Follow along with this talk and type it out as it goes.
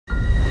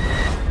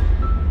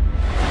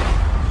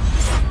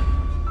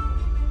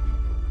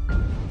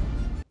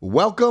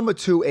Welcome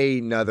to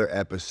another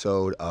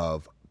episode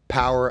of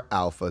Power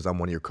Alphas. I'm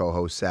one of your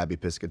co-hosts, Sabby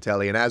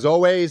Piscitelli, and as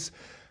always,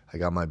 I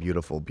got my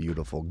beautiful,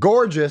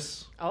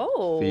 gorgeous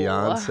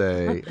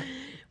fiance.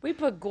 We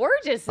put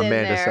gorgeous in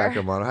Mandy there.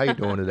 Saccomanno. How you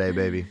doing today,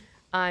 baby?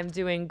 I'm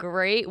doing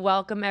great.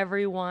 Welcome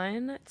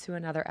everyone to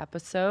another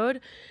episode.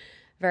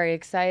 Very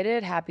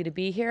excited, happy to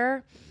be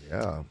here.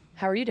 Yeah.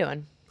 How are you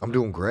doing? I'm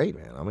doing great,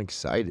 man. I'm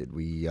excited.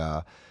 We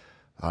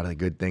a lot of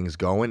good things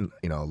going.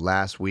 You know,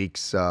 last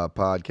week's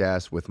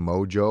podcast with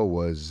Mojo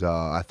was,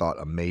 I thought,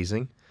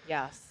 amazing.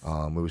 Yes.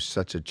 It was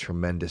such a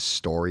tremendous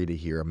story to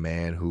hear a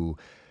man who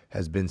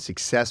has been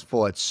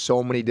successful at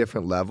so many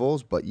different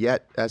levels, but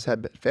yet has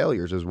had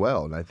failures as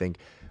well. And I think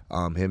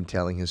him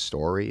telling his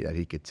story, that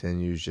he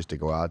continues just to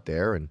go out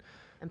there and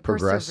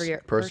progress.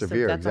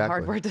 Persevere. That's exactly. a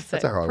hard word to say.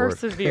 That's a hard word.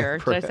 Persevere.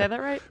 Did I say that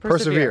right?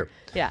 Persevere.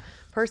 Yeah.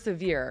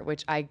 Persevere,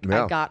 which I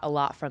got a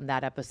lot from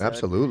that episode.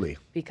 Absolutely.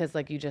 Because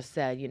like you just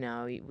said, you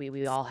know,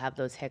 we all have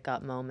those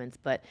hiccup moments,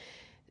 but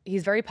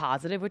he's very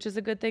positive, which is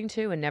a good thing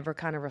too, and never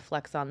kind of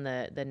reflects on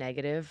the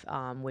negative,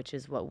 which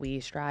is what we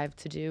strive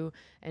to do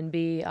and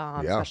be,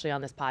 especially on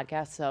this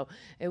podcast. So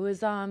it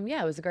was,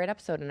 it was a great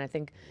episode, and I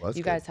think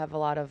you guys have a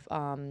lot of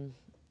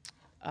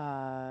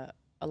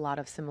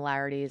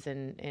similarities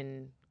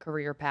in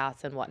career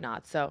paths and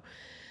whatnot. So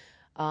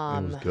it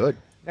was good.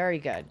 Very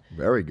good.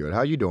 Very good.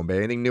 How you doing, babe?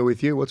 Anything new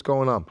with you? What's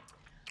going on?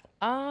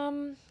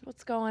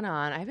 What's going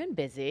on? I've been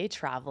busy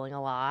traveling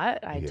a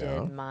lot. I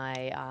did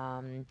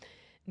my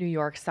New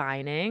York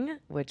signing,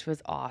 which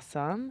was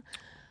awesome.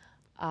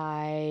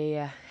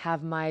 I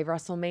have my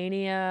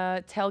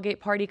WrestleMania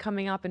tailgate party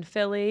coming up in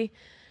Philly.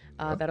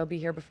 That'll be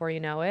here before you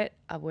know it,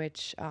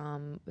 which is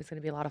going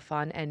to be a lot of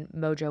fun. And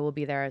Mojo will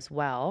be there as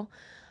well.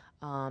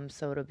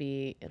 So it'll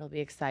be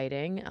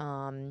exciting.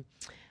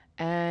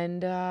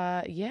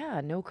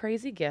 No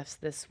crazy gifts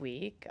this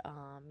week.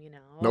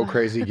 No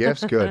crazy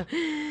gifts? Good.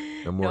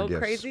 No more gifts. No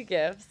crazy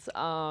gifts.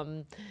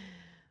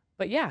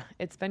 But yeah,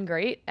 it's been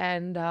great.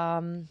 And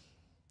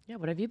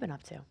what have you been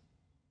up to?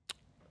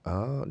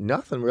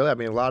 Nothing really. I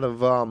mean, a lot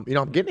of, I'm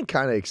getting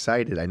kind of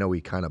excited. I know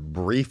we kind of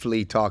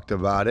briefly talked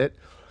about it,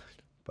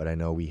 but I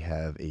know we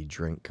have a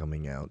drink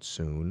coming out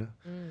soon.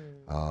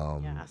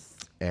 Yes.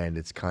 And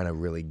it's kind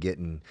of really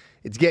getting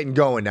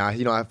going now.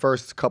 You know, at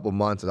first couple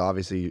months,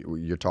 obviously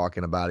you're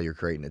talking about it, you're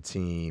creating a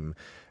team.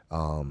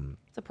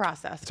 It's a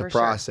process. It's a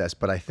process,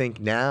 but I think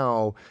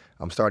now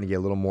I'm starting to get a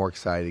little more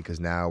excited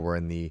because now we're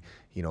in the,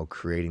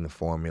 creating the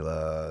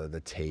formula, the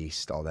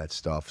taste, all that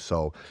stuff.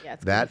 So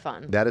it's gonna be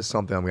fun. That is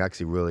something I'm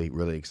actually really,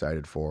 really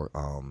excited for.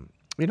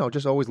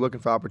 Just always looking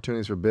for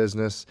opportunities for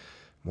business,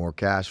 more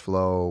cash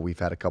flow. We've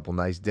had a couple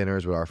nice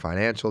dinners with our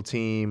financial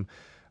team,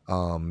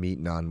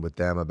 meeting on with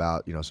them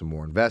about, some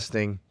more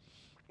investing.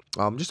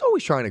 Just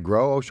always trying to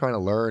grow, always trying to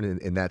learn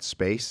in that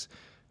space.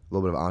 A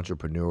little bit of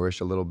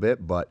entrepreneurish, a little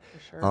bit, but for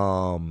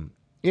sure.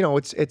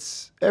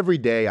 It's every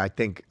day. I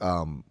think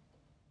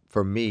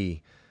for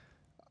me,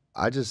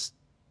 I just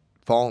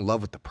fall in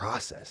love with the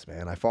process,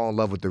 man. I fall in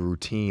love with the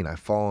routine. I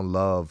fall in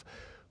love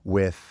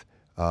with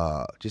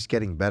just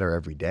getting better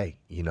every day.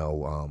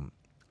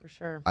 For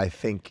sure. I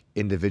think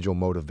individual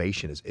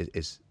motivation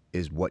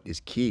is what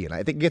is key, and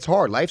I think it gets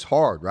hard. Life's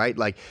hard, right?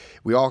 Like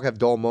we all have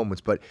dull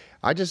moments, but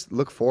I just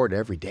look forward to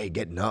every day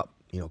getting up.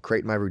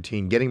 Creating my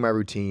routine, getting my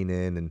routine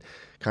in, and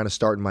kind of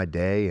starting my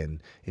day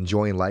and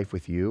enjoying life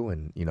with you,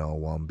 and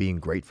being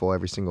grateful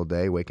every single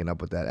day, waking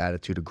up with that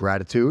attitude of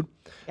gratitude.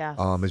 Yes.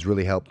 Has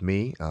really helped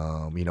me.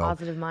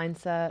 Positive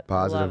mindset.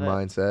 Positive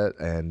mindset,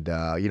 and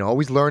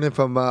always learning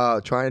from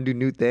trying to do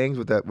new things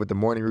with the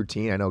morning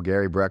routine. I know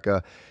Gary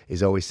Brecka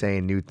is always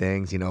saying new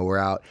things. We're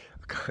out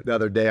the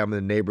other day. I'm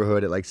in the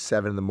neighborhood at like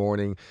 7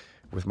 a.m.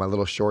 with my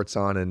little shorts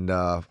on, and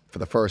for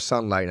the first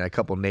sunlight, and a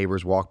couple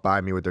neighbors walked by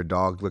me with their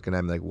dogs looking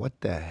at me like,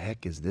 what the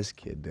heck is this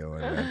kid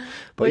doing, man?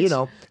 But,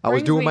 I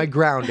was doing my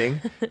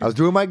grounding. I was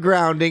doing my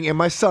grounding in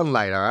my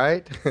sunlight, all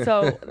right?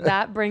 So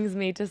that brings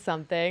me to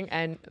something,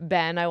 and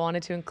Ben, I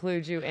wanted to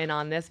include you in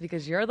on this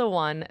because you're the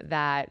one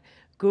that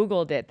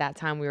Googled it that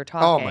time we were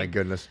talking. Oh, my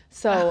goodness.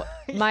 So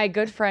my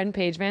good friend,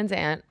 Paige Van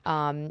Zant,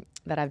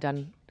 that I've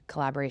done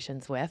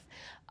collaborations with,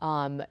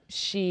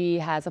 she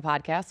has a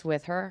podcast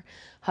with her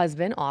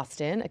husband,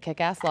 Austin, a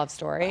kick-ass love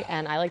story,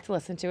 and I like to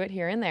listen to it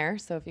here and there,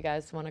 so if you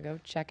guys want to go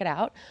check it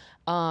out.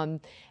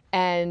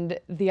 And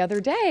the other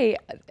day,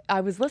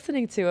 I was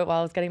listening to it while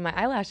I was getting my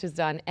eyelashes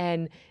done,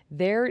 and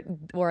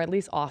or at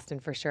least Austin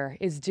for sure,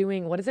 is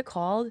doing, what is it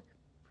called?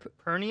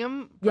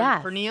 Perineum? Yeah.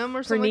 Perineum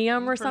or something?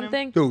 Perineum or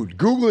something? Dude,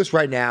 Google this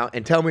right now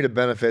and tell me the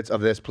benefits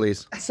of this,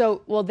 please.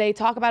 So, they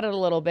talk about it a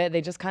little bit. They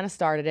just kind of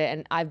started it,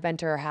 and I've been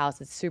to her house.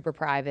 It's super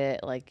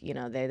private. Like,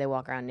 they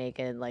walk around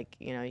naked, like,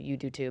 you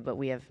do too, but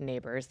we have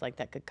neighbors, like,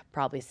 that could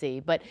probably see.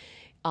 But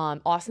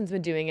Austin's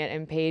been doing it,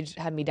 and Paige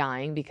had me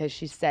dying because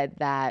she said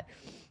that,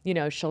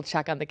 she'll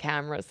check on the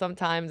camera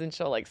sometimes and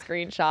she'll like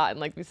screenshot and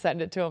like we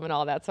send it to him and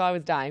all that. So I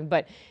was dying,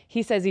 but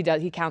he says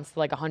he counts to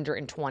like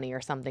 120 or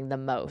something the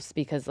most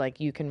because like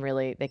you can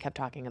really, they kept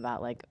talking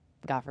about like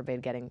God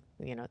forbid,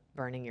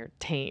 burning your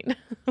taint,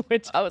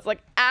 which I was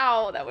like,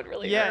 ow, that would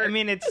really hurt. I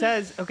mean, it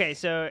says, okay,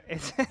 so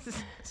it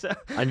says,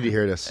 I need to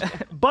hear this.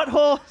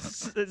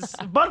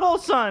 butthole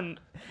sun.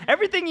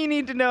 Everything you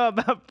need to know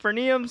about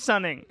perineum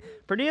sunning.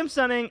 Perineum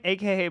sunning,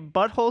 aka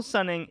butthole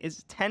sunning,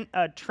 is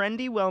a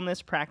trendy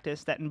wellness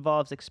practice that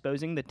involves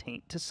exposing the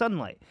taint to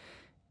sunlight.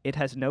 It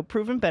has no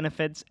proven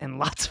benefits and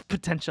lots of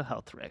potential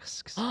health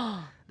risks.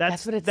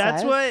 That's what it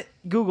That's says? what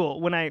Google,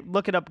 when I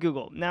look it up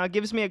Google. Now it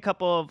gives me a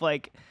couple of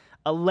like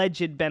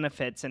alleged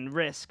benefits and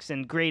risks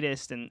and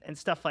greatest and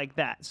stuff like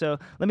that. So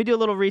let me do a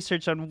little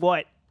research on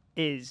what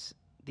is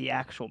the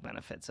actual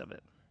benefits of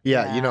it.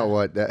 Yeah, you know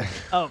what?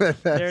 Oh,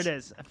 there it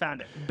is. I found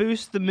it.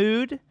 Boost the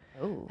mood.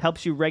 Ooh.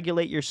 Helps you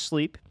regulate your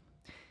sleep.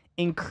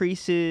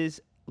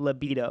 Increases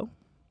libido.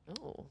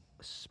 Oh.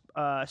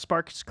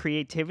 Sparks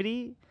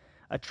creativity.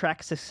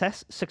 Attracts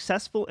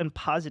successful and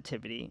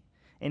positivity.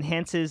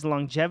 Enhances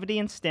longevity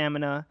and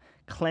stamina.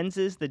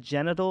 Cleanses the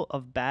genital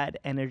of bad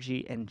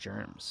energy and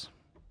germs.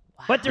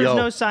 But there's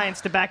no science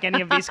to back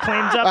any of these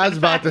claims up. I was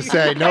about to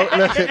say, no,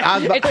 listen.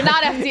 It's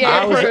not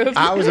FDA approved.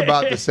 I was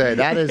about to say,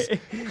 that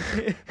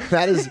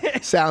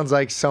sounds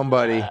like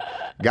somebody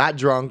got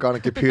drunk on a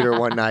computer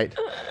one night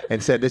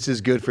and said, this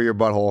is good for your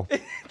butthole.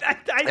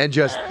 And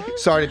just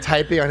started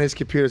typing on his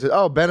computer. Said,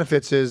 "Oh,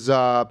 benefits is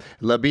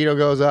libido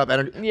goes up.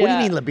 What do you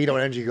mean libido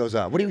and energy goes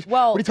up? What are you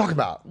talking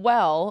about?"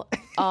 Well,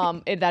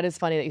 that is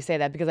funny that you say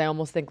that because I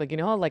almost think like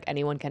how like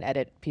anyone can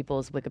edit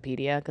people's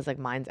Wikipedia because like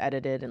mine's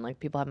edited and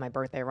like people have my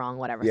birthday wrong,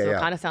 whatever. So it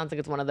kind of sounds like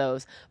it's one of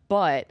those.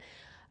 But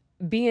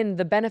being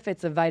the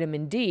benefits of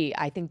vitamin D,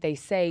 I think they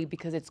say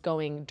because it's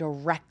going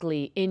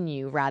directly in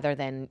you rather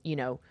than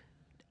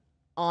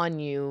on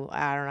you.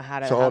 I don't know how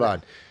to. So hold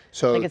on.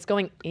 So like it's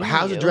going in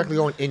how's you. it directly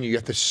going in you? You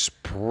have to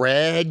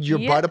spread your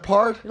butt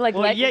apart? Like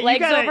legs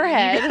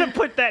overhead. You gotta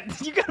put that I'm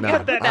taint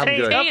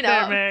good. up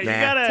there, man. Nah. You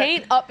gotta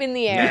Taint up in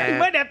the air. You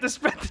might have to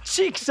spread the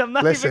cheeks. I'm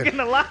not Listen. even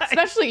gonna lie.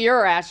 Especially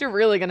your ass. You're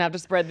really going to have to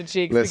spread the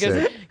cheeks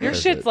because your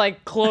shit's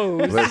like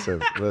closed. Listen.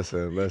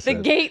 The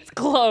gate's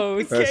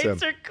closed. Listen,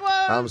 Gates are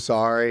closed. I'm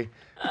sorry.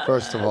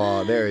 First of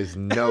all, there is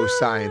no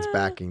science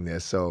backing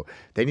this, so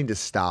they need to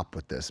stop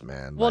with this,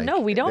 man. Well, Like, no,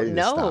 we they don't need to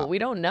know. stop. We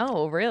don't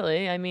know,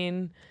 really. I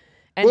mean,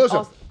 and Well, listen,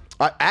 also,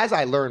 as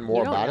I learn more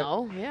You don't about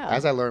know, it, yeah.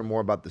 as I learn more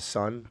about the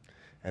sun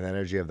and the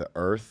energy of the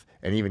earth,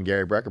 and even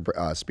Gary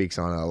Brecker speaks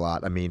on it a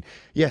lot. I mean,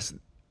 yes,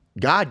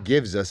 God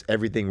gives us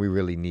everything we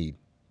really need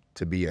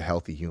to be a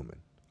healthy human.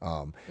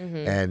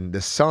 And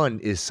the sun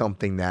is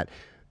something that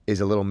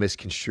is a little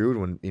misconstrued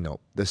when,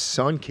 the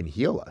sun can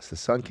heal us. The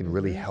sun can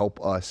really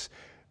help us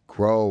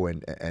grow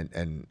and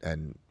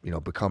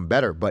become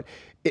better, but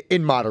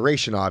in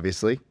moderation,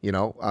 obviously.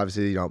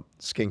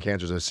 Skin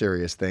cancer is a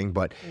serious thing,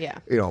 but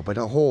but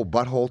a whole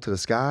butthole to the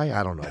sky,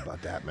 I don't know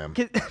about that, man.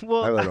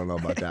 Well, I really don't know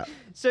about that.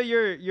 So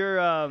your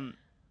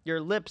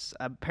lips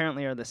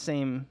apparently are the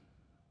same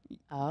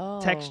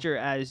texture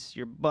as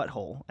your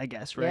butthole, I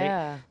guess, right?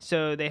 Yeah.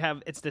 So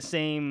it's the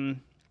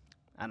same.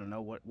 I don't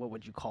know what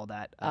would you call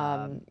that?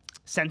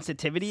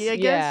 Sensitivity, I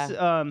guess.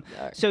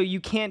 So you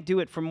can't do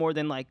it for more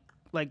than like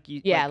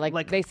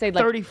they say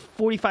like 30,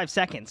 45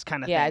 seconds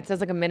kind of thing. Yeah, it says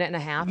like a minute and a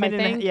half, I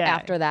think.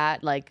 After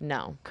that, like,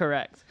 no.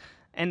 Correct.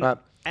 And I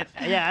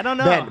don't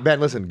know. Ben,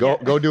 listen,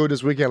 go do it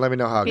this weekend. Let me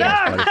know how it goes,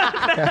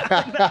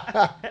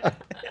 buddy.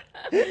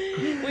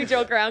 We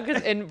joke around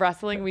because in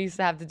wrestling we used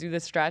to have to do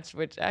this stretch,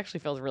 which actually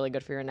feels really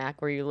good for your neck,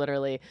 where you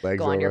literally Legs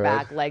go on your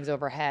overhead. back, legs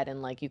overhead,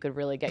 and like you could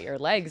really get your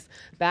legs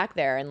back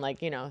there. And like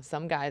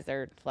some guys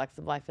are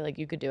flexible. I feel like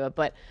you could do it,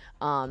 but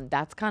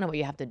that's kind of what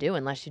you have to do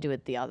unless you do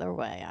it the other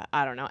way.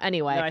 I don't know.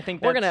 Anyway, No, I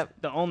think we're that's gonna.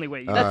 the only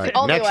way. All right, the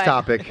only next way.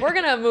 topic. We're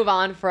gonna move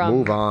on from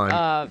Move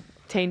on.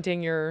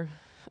 tainting your.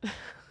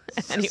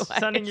 Anyway,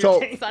 Sunning your So-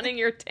 taint. sunning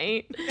your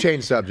taint.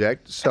 Change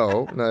subject.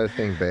 So another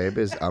thing, babe,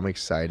 is I'm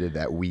excited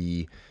that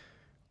we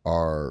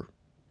are,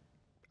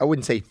 I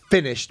wouldn't say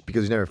finished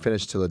because we never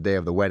finished till the day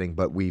of the wedding,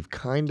 but we've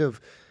kind of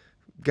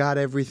got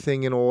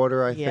everything in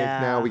order, I think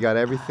now. We got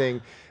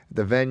everything,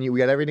 the venue, we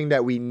got everything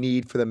that we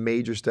need for the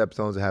major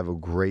stepstones to have a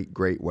great,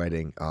 great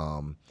wedding.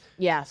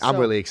 Yeah, I'm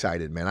really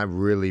excited, man. I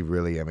really,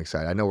 really am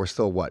excited. I know we're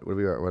still what are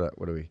we?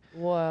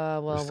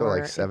 Well, We're still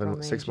like April,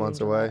 May, 6 June, months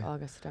July, away?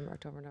 August, September,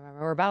 October, November.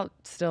 We're about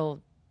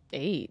still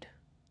 8. Did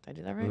I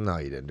do that right? No,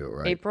 you didn't do it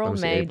right. April, Let me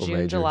see. May, April,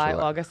 June, July,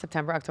 August,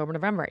 September, October,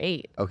 November.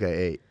 8.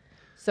 Okay, 8.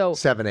 So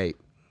 7, 8.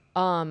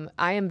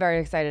 I am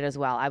very excited as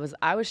well. I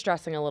was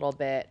stressing a little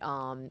bit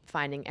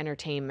finding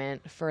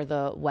entertainment for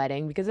the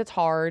wedding because it's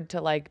hard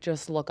to like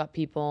just look up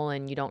people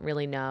and you don't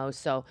really know.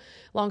 So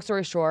long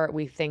story short,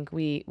 we think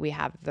we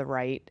have the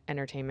right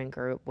entertainment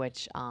group,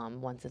 which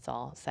once it's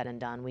all said and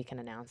done, we can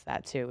announce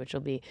that too, which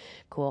will be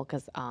cool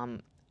because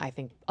I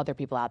think other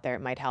people out there,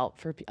 it might help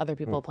for other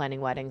people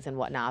planning weddings and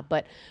whatnot.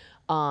 But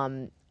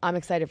I'm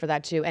excited for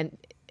that too. And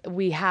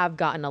we have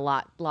gotten a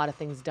lot of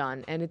things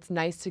done, and it's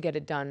nice to get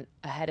it done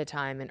ahead of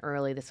time and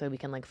early. This way we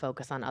can like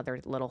focus on other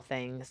little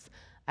things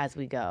as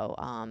we go.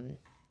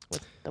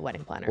 with the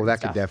wedding planner. Well, and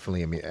that could stuff.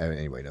 definitely. I mean,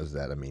 anybody knows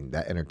that. I mean,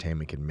 that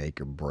entertainment can make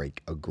or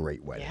break a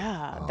great wedding.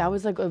 Yeah, that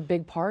was like a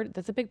big part.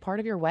 That's a big part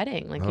of your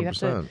wedding. Like you have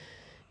 100%.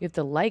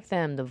 to like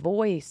them, the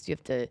voice. You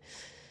have to.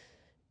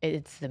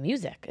 It's the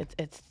music.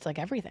 It's like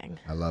everything.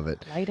 I love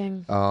it.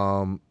 Lighting.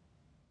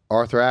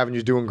 Arthur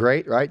Avenue's doing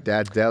great, right?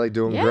 Dad's Deli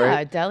doing great.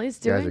 Yeah,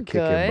 Deli's You guys doing are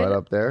kicking butt good.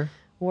 up there.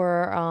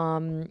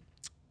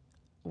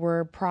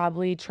 We're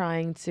probably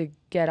trying to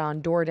get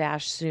on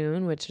DoorDash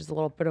soon, which is a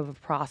little bit of a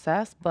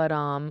process, but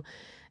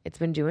it's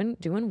been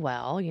doing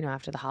well. You know,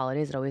 after the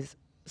holidays, it always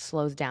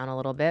slows down a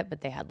little bit,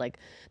 but they had like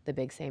the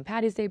big St.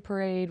 Patty's Day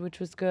parade, which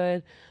was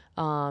good.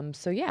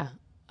 So yeah,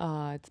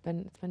 it's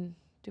been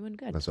doing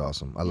good. That's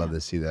awesome. I love to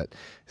see that.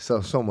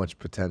 So much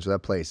potential.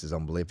 That place is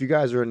unbelievable. If you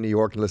guys are in New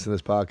York and listen to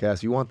this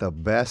podcast, you want the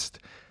best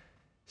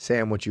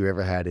sandwich you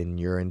ever had in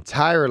your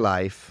entire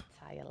life,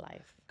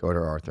 go to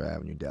Arthur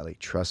Avenue Deli.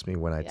 Trust me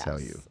when I tell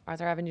you.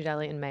 Arthur Avenue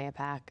Deli in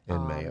Mayapack.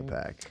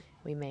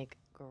 We make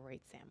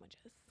great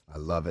sandwiches. I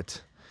love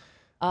it.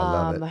 I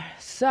love it.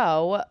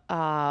 So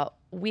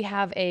we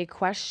have a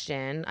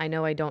question. I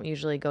know I don't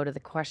usually go to the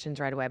questions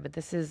right away, but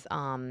this is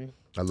I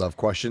love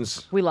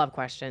questions. we love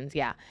questions.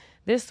 Yeah.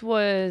 This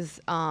was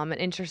an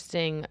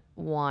interesting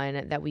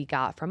one that we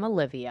got from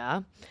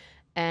Olivia,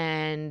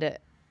 and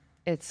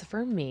it's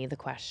for me, the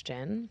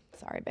question.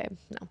 Sorry, babe.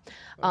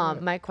 No.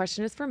 My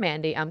question is for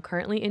Mandy. I'm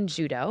currently in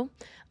judo.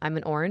 I'm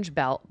an orange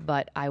belt,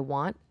 but I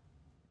want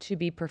to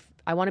be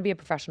a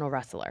professional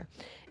wrestler.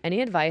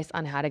 Any advice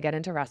on how to get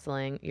into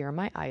wrestling? You're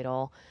my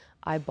idol.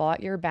 I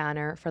bought your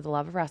banner for the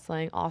love of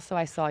wrestling. Also,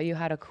 I saw you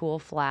had a cool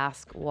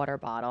flask water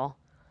bottle.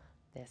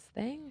 This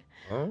thing?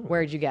 Oh.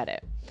 Where'd you get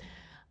it?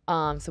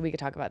 So we could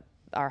talk about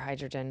our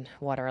hydrogen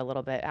water a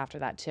little bit after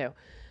that too.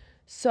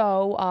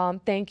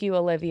 So thank you,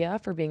 Olivia,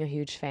 for being a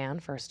huge fan,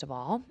 first of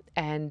all.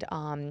 And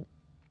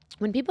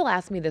when people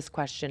ask me this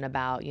question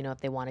about, you know, if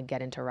they want to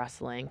get into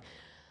wrestling,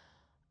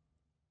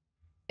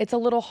 it's a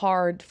little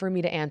hard for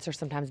me to answer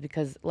sometimes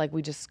because, like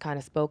we just kind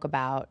of spoke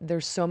about,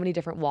 there's so many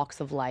different walks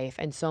of life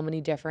and so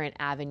many different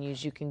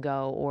avenues you can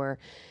go or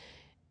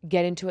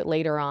get into it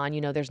later on.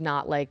 You know, there's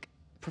not like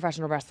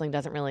professional wrestling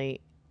doesn't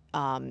really,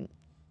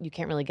 you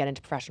can't really get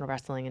into professional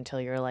wrestling until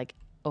you're like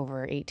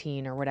over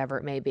 18 or whatever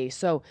it may be.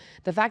 So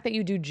the fact that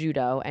you do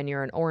judo and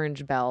you're an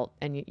orange belt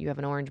and you have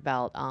an orange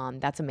belt,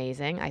 that's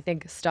amazing. I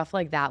think stuff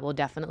like that will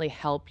definitely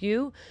help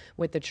you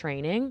with the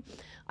training.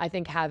 I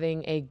think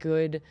having a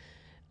good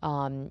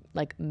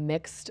like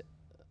mixed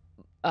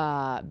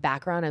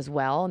background as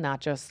well, not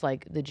just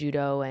like the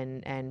judo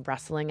and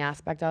wrestling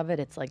aspect of it.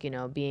 It's like, you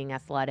know, being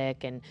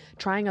athletic and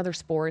trying other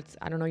sports.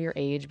 I don't know your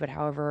age, but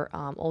however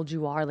old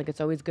you are, like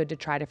it's always good to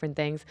try different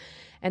things.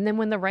 And then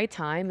when the right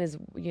time is,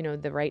 you know,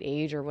 the right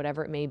age or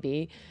whatever it may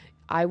be,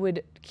 I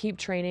would keep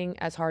training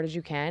as hard as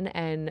you can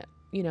and,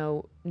 you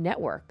know,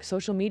 network.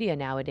 Social media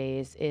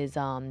nowadays is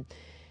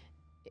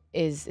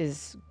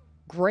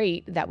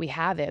great that we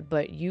have it,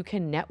 but you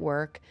can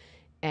network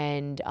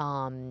and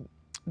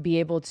be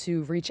able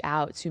to reach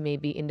out to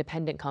maybe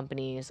independent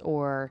companies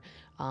or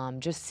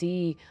just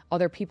see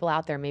other people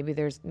out there. Maybe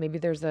there's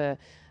a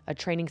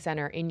training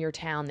center in your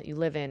town that you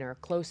live in or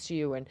close to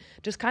you, and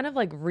just kind of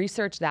like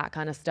research that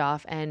kind of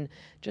stuff and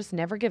just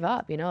never give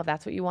up. You know, if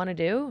that's what you want to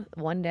do,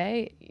 one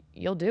day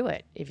you'll do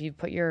it. If you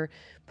put your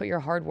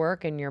hard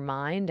work and your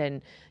mind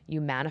and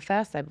you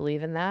manifest, I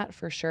believe in that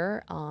for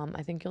sure.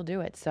 I think you'll do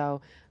it.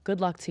 So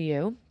good luck to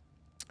you.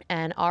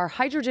 And our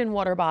hydrogen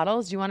water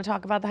bottles. Do you want to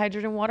talk about the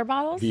hydrogen water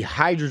bottles? The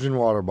hydrogen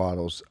water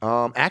bottles.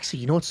 Actually,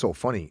 you know what's so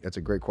funny? That's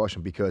a great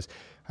question because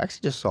I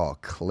actually just saw a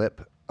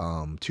clip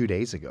 2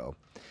 days ago.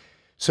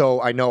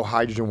 So I know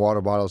hydrogen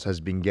water bottles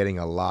has been getting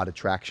a lot of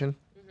traction,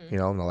 you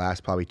know, in the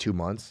last probably 2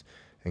 months.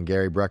 And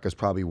Gary Brecka is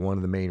probably one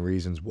of the main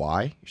reasons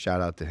why. Shout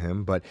out to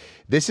him. But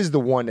this is the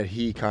one that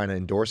he kind of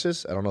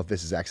endorses. I don't know if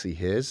this is actually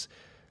his,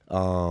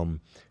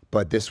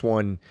 but this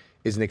one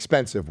is an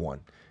expensive one.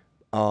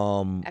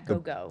 Echo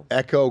Go.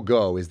 Echo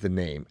Go is the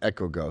name.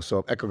 Echo Go.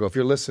 So Echo Go, if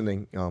you're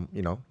listening,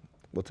 you know,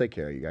 we'll take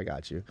care of you. I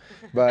got you.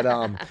 But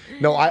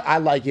no, I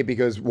like it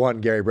because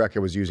one, Gary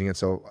Brecka was using it,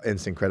 so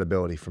instant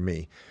credibility for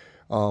me.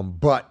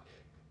 But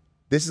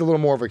this is a little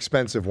more of an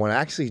expensive one. I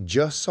actually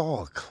just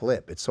saw a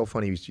clip. It's so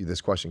funny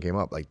this question came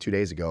up like 2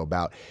 days ago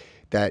about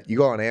that you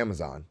go on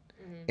Amazon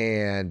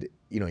and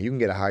you know, you can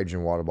get a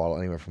hydrogen water bottle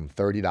anywhere from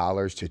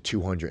 $30 to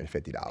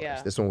 $250.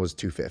 Yeah. This one was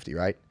 $250,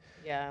 right?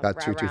 Yeah, about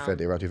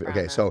 $250, around $250.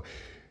 Okay, that. so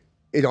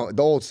you know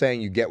the old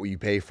saying, "You get what you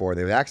pay for."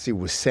 They actually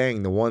was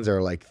saying the ones that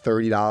are like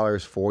 $30,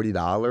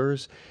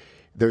 $40.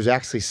 There's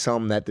actually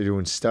some that they're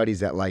doing studies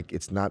that like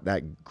it's not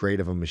that great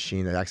of a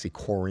machine that actually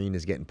chlorine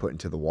is getting put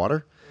into the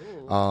water.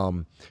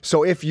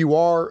 So if you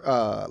are,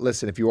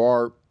 if you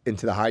are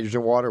into the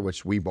hydrogen water,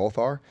 which we both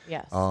are,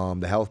 Yes.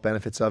 The health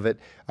benefits of it,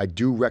 I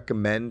do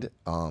recommend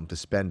to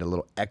spend a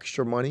little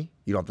extra money.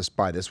 You don't have to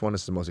buy this one.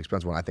 It's the most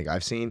expensive one I think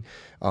I've seen.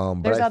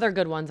 There's other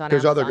good ones on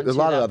There's Amazon. There's a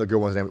lot of other good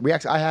ones.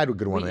 I had a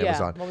good one on Yeah.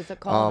 Amazon. What was it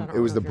called? I don't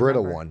It was know the if you Brita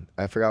remember. one.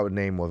 I forgot what the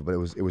name was, but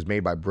it was made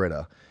by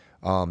Brita.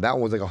 That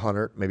one was like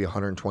 $100, maybe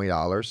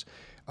 $120.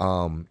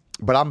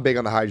 But I'm big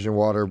on the hydrogen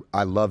water.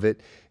 I love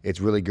it. It's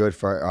really good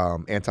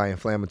for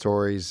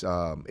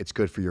anti-inflammatories. It's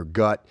good for your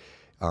gut.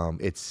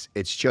 It's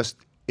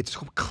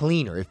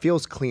cleaner. It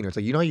feels cleaner. It's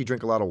like, you know how you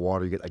drink a lot of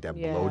water, you get like that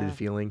bloated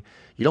feeling?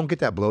 You don't get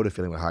that bloated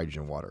feeling with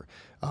hydrogen water.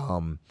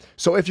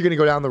 So if you're going to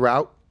go down the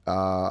route,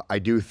 I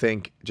do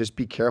think just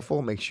be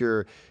careful. Make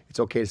sure it's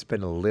okay to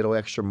spend a little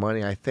extra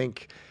money. I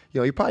think,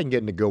 you probably can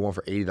get a good one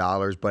for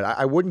 $80, but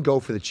I wouldn't go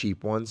for the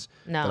cheap ones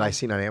that I've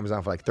seen on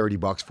Amazon for like $30,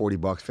 $40,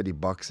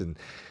 $50, and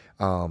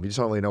you just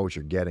don't really know what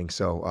you're getting.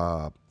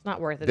 So It's not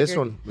worth it. This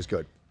one was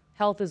good.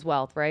 Health is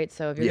wealth, right?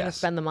 So if you're going to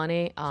spend the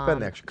money,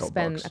 spend the extra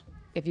couple bucks.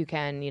 If you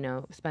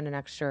can, spend an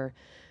extra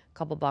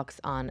couple bucks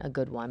on a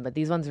good one. But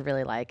these ones I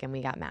really like, and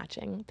we got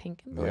matching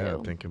pink and blue. Yeah,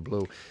 pink and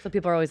blue. So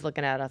people are always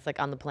looking at us like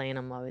on the plane.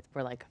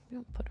 We're like,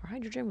 put our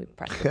hydrogen. We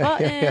press the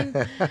button.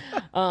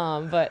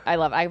 But I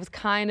love it. I was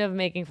kind of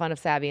making fun of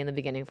Sabby in the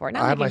beginning for it.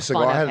 Not I had my making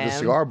cigar. fun I of had the him.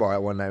 cigar bar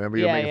at one night. Remember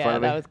you were making fun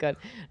of me? Yeah, that was good.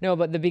 No,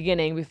 but the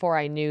beginning, before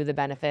I knew the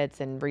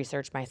benefits and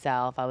researched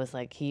myself, I was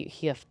like,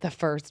 the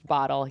first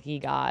bottle he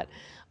got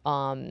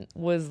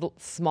was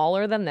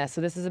smaller than this.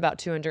 So this is about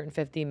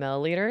 250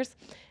 milliliters.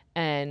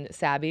 And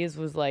Sabby's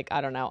was like,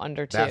 I don't know,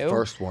 under 2. That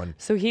first one.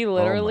 So he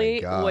literally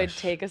would gosh.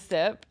 take a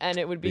sip and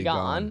it would be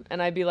gone. And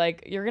I'd be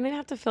like, you're going to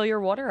have to fill your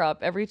water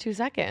up every 2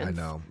 seconds. I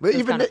know. But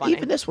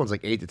even this one's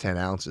like 8 to 10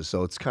 ounces.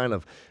 So it's kind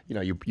of,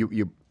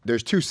 you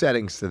there's 2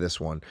 settings to this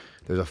one.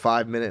 There's a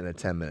 5-minute and a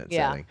 10-minute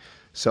setting.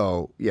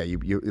 So yeah,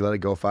 you let it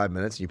go 5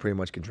 minutes, and you pretty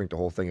much can drink the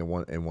whole thing in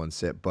one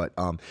sip. But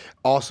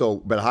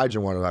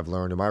hydrogen water I've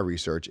learned in my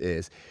research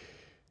is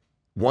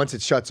once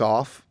it shuts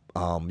off,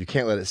 you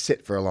can't let it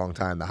sit for a long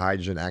time. The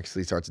hydrogen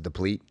actually starts to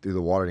deplete through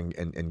the water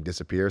and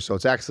disappear. So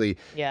it's actually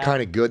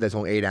kind of good. That's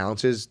only 8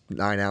 ounces,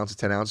 9 ounces,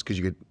 10 ounces, because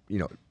you could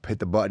hit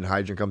the button,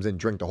 hydrogen comes in,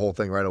 drink the whole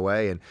thing right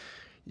away, and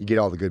you get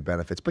all the good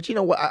benefits. But you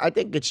know what? I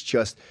think it's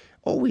just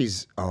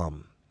always,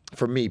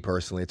 for me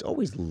personally, it's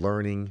always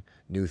learning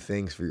new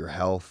things for your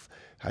health,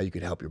 how you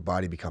can help your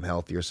body become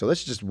healthier. So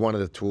that's just one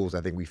of the tools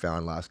I think we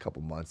found last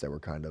couple months that we're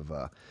kind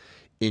of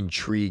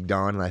intrigued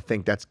on. And I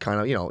think that's kind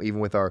of, even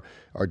with our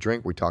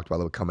drink we talked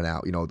about coming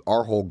out,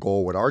 our whole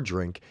goal with our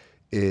drink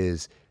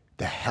is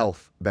the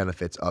health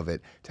benefits of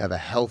it, to have a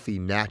healthy,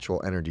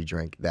 natural energy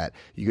drink that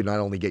you can not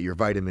only get your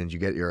vitamins, you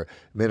get your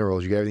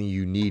minerals, you get everything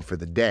you need for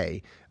the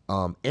day,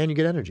 and you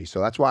get energy.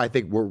 So that's why I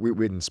think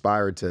we're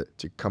inspired to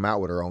come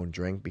out with our own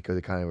drink, because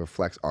it kind of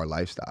reflects our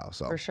lifestyle.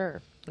 So for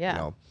sure.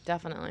 Yeah,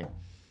 definitely.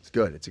 It's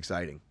good. It's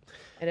exciting.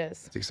 It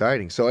is. It's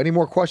exciting. So any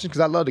more questions?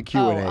 Because I love the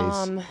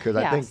Q&As, because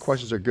I think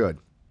questions are good.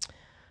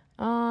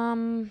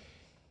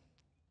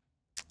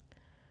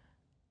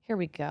 Here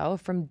we go.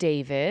 From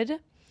David.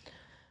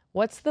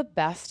 What's the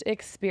best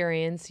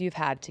experience you've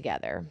had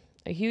together?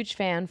 A huge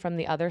fan from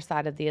the other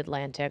side of the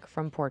Atlantic,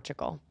 from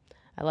Portugal.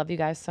 I love you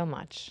guys so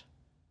much.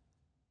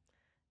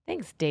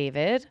 Thanks,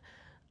 David.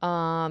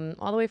 All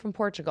the way from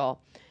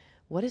Portugal.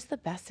 What is the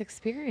best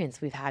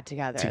experience we've had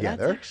together?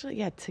 Together? That's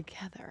actually,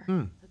 together.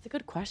 That's a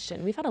good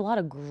question. We've had a lot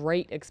of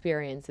great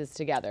experiences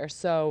together.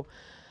 So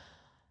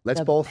let's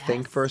both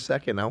think for a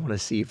second. I want to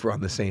see if we're on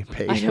the same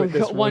page. I know, with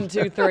this 1,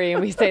 2, 3,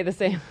 and we say the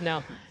same.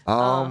 No.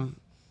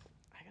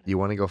 You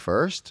want to go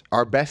first?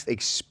 Our best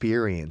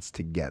experience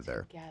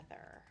together.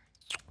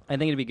 I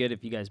think it'd be good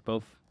if you guys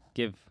both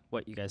give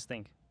what you guys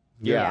think.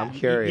 Yeah, I'm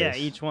curious. Yeah,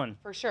 each one.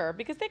 For sure,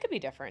 because they could be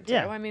different too.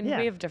 Yeah, I mean, yeah.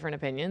 we have different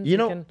opinions.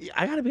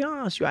 I got to be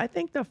honest with you. I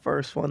think the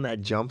first one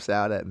that jumps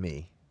out at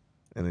me,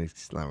 and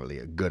it's not really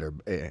a good or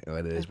it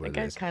is what it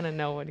is. I kind of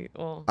know what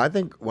I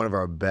think one of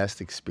our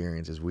best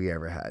experiences we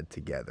ever had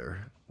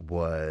together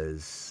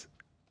was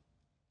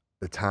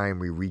the time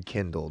we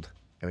rekindled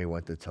and we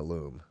went to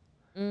Tulum.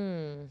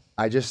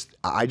 I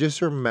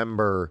just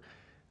remember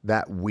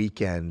that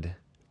weekend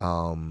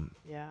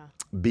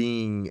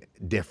being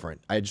different.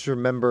 I just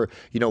remember,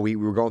 we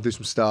were going through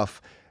some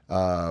stuff.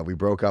 We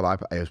broke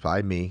up. It was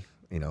probably me,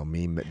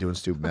 me doing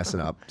stupid,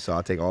 messing up. So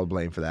I'll take all the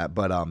blame for that.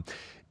 But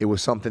it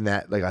was something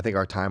that, I think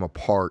our time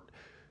apart,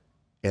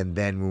 and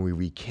then when we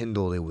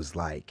rekindled, it was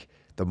like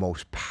the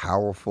most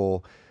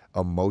powerful,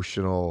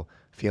 emotional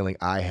feeling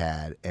I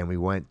had. And we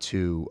went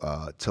to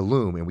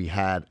Tulum, and we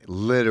had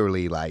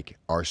literally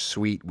our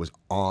suite was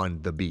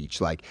on the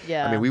beach.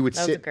 We would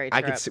sit.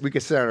 We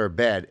could sit on our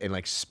bed and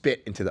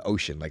spit into the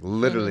ocean.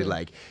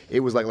 Literally,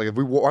 it was like if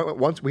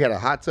once we had a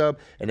hot tub,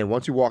 and then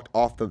once we walked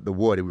off the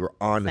wood, and we were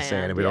on the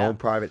sand, and we had our own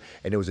private,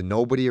 and there was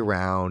nobody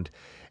around.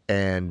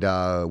 And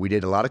we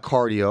did a lot of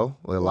cardio,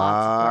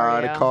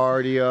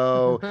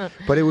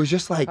 but it was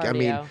just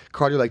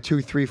cardio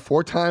 2, 3,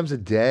 4 times a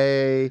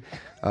day.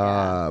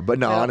 But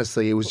no,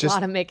 honestly, it was just a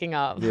lot of making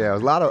up. Yeah, it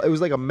was a lot of. It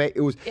was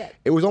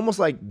it was almost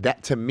like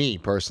that to me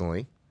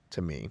personally.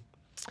 To me,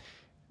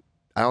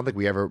 I don't think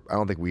we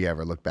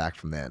ever looked back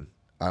from then.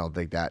 I don't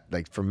think that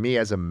for me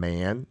as a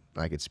man,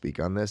 I could speak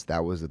on this.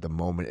 That was at the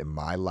moment in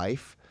my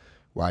life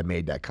where I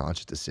made that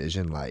conscious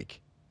decision.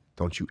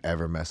 Don't you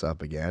ever mess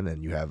up again,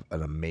 and you have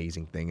an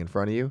amazing thing in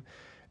front of you.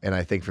 And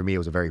I think for me, it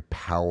was a very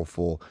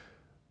powerful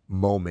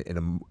moment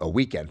in a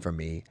weekend for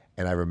me.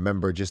 And I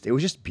remember it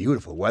was just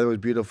beautiful. Weather was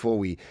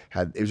beautiful. It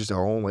was just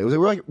our own way. We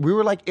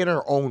were like in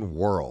our own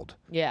world.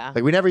 Yeah.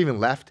 Like we never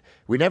left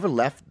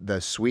the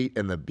suite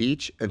and the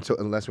beach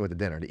unless we went to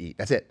dinner to eat.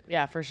 That's it.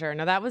 Yeah, for sure.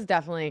 No, that was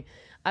definitely,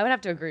 I would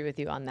have to agree with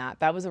you on that.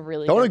 That was a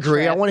really Don't good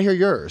agree. trip. I want to hear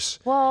yours.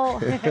 Well,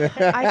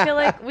 I feel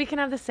like we can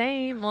have the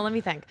same. Well, let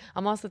me think.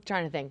 I'm also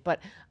trying to think, but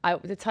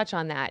to touch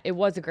on that, it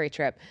was a great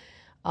trip.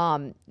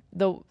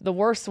 The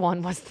worst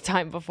one was the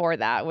time before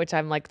that, which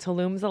I'm like,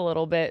 Tulum's a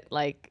little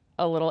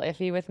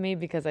iffy with me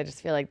because I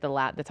just feel like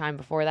the time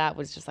before that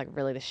was just like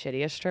really the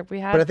shittiest trip we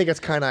had. But I think it's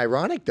kind of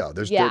ironic though.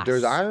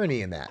 There's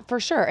irony in that. For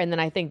sure. And then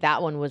I think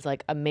that one was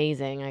like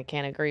amazing. I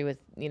can't agree with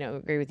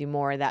you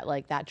more that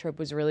like that trip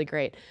was really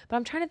great. But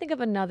I'm trying to think of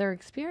another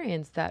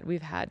experience that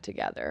we've had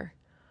together.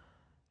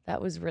 That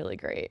was really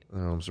great.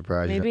 Oh, I'm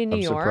surprised. Maybe New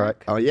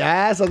York. Oh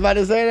yes, I was about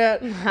to say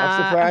that. I'm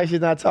surprised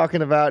she's not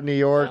talking about New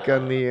York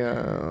on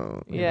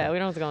the. Yeah, we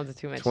don't have to go into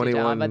too much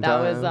 21 detail, but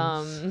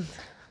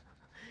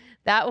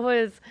that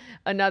was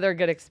another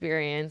good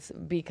experience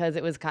because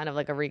it was kind of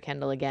like a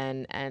rekindle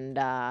again, and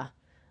I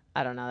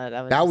don't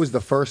know that was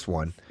the first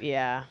one.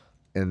 Yeah.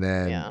 And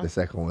then the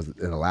second one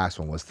and the last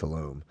one was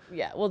Tulum.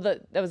 Yeah, well,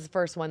 that was the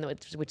first one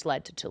which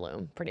led to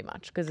Tulum, pretty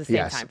much, because the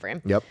same time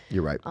frame. Yep,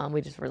 you're right.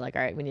 We just were like,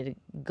 all right, we need to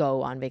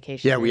go on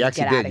vacation. Yeah, we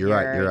actually did. You're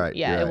right.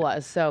 Yeah, it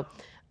was. So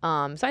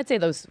I'd say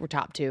those were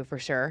top two for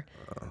sure.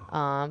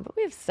 But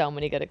we have so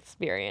many good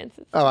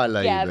experiences. Oh, I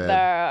love you,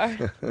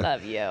 together.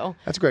 Love you.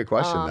 That's a great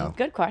question, though.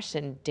 Good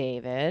question,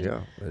 David.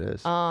 Yeah, it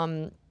is.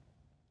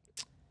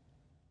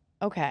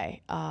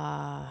 Okay.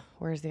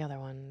 Where's the other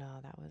one? No,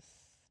 that was.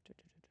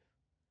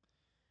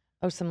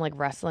 Oh, some like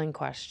wrestling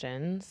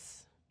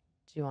questions.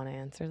 Do you want to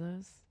answer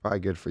those? Probably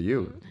good for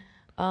you.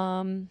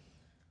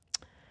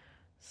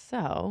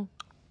 So,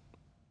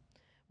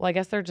 well, I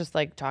guess they're just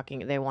like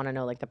talking. They want to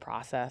know like the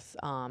process,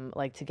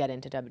 like to get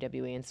into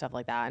WWE and stuff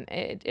like that.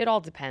 And it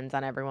all depends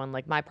on everyone.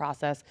 Like my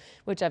process,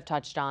 which I've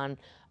touched on,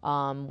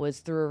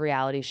 was through a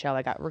reality show.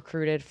 I got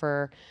recruited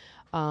for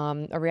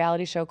a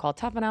reality show called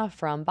Tough Enough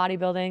from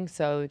bodybuilding.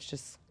 So it's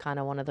just kind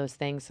of one of those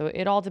things. So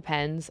it all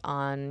depends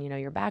on,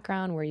 your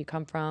background, where you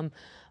come from.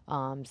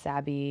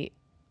 Sabby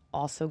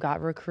also got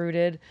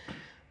recruited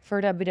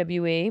for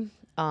WWE.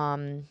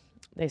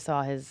 They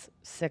saw his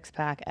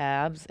 6-pack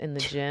abs in the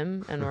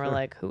gym and were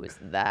like, who is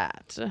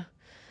that?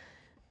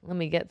 Let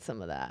me get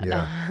some of that.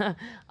 Yeah.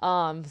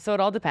 So it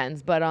all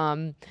depends. But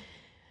I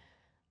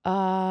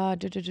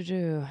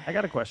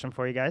got a question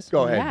for you guys.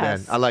 Go ahead,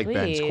 Yes, Ben. I like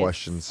please. Ben's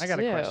questions. I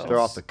got a question. They're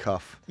off the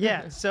cuff.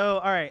 Yeah. So,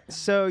 all right.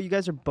 So you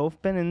guys are both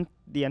been in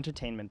the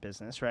entertainment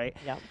business, right?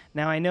 Yep.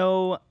 Now, I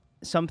know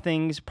some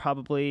things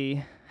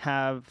probably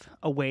have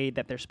a way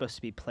that they're supposed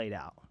to be played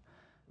out.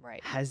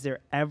 Right. Has there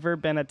ever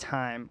been a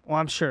time, well,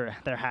 I'm sure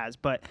there has,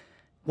 but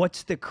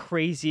what's the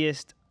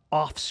craziest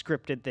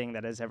off-scripted thing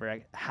that has ever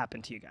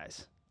happened to you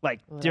guys?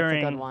 Like That's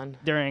a good one.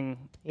 during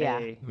Yeah.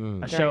 a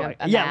During show,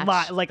 a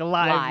match? like a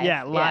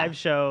live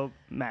show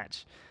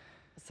match.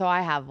 So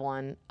I have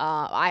one.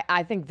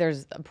 I think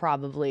there's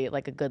probably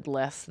like a good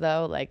list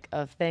though, like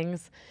of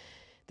things.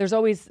 There's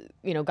always,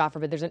 God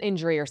forbid, there's an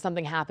injury or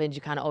something happens,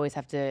 you kind of always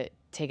have to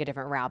take a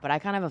different route. But I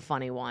kind of have a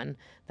funny one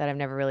that I've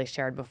never really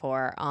shared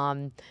before.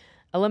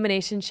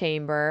 Elimination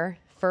Chamber,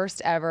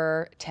 first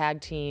ever tag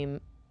team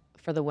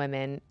for the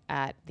women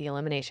at the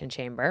Elimination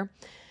Chamber.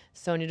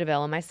 Sonya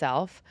Deville and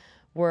myself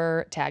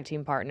were tag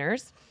team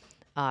partners.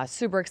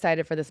 Super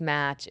excited for this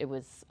match. It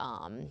was,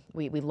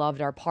 we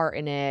loved our part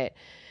in it.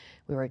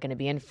 We were going to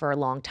be in for a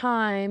long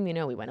time. We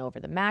went over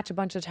the match a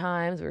bunch of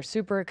times. We were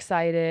super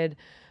excited.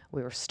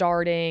 We were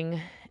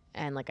starting.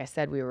 And like I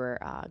said, we were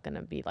going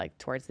to be like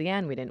towards the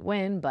end. We didn't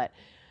win. But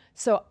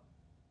so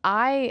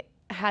I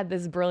had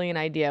this brilliant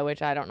idea,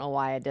 which I don't know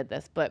why I did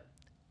this, but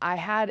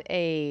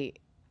I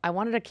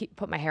wanted to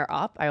put my hair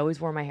up. I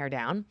always wore my hair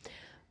down,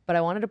 but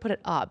I wanted to put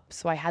it up.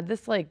 So I had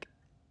this like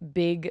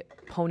big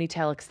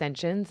ponytail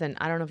extensions. And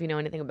I don't know if you know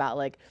anything about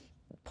like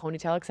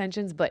ponytail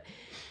extensions, but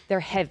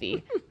they're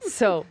heavy.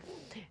 So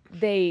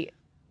the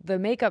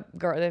makeup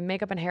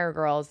and hair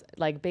girls,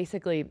 like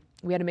basically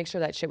we had to make sure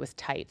that shit was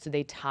tight. So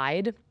they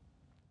tied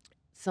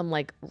some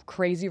like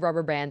crazy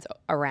rubber bands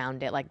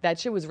around it. Like that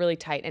shit was really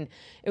tight. And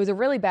it was a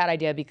really bad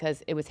idea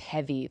because it was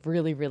heavy,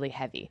 really, really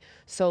heavy.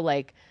 So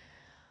like,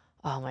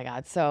 oh my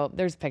God. So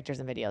there's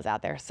pictures and videos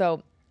out there.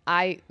 So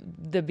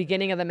the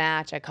beginning of the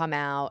match, I come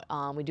out,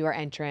 we do our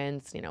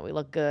entrance, we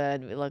look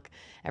good.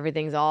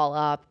 Everything's all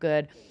up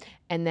good.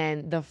 And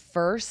then the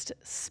first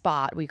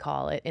spot, we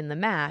call it, in the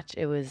match,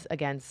 it was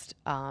against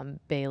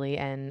Bailey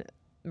and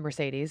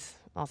Mercedes,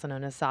 also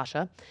known as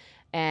Sasha.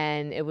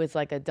 And it was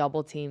like a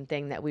double team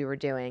thing that we were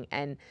doing.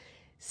 And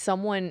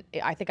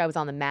I think I was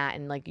on the mat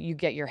and like you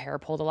get your hair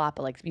pulled a lot,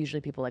 but like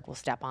usually people like will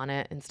step on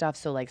it and stuff.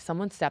 So like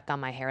someone stepped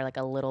on my hair like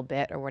a little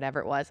bit or whatever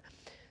it was.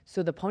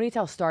 So the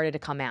ponytail started to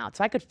come out.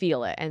 So I could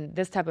feel it. And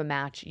this type of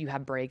match, you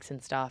have breaks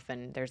and stuff.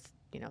 And there's,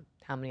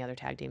 how many other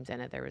tag teams in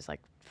it? There was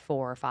like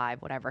 4 or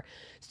 5, whatever.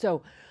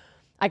 So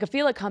I could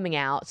feel it coming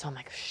out. So I'm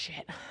like,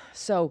 shit.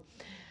 So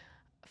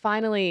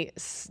finally,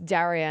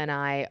 Daria and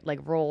I like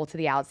roll to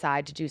the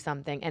outside to do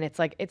something, and it's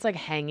like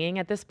hanging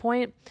at this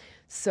point,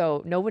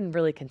 so no one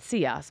really can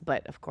see us.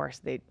 But of course,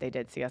 they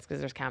did see us because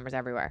there's cameras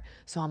everywhere.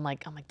 So I'm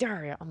like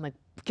Daria, I'm like,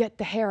 get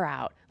the hair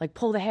out, like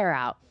pull the hair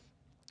out.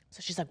 So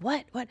she's like,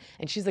 what?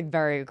 And she's like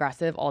very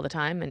aggressive all the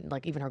time, and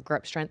like even her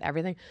grip strength,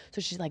 everything. So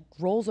she like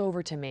rolls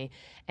over to me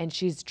and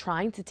she's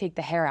trying to take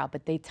the hair out,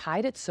 but they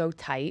tied it so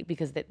tight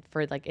because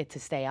for like it to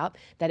stay up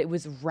that it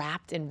was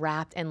wrapped and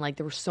like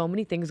there were so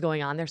many things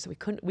going on there. So we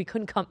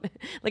couldn't come,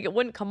 like it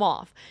wouldn't come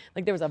off.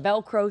 Like there was a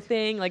Velcro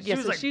thing. Like, She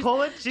was like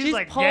pulling, she's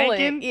like pulling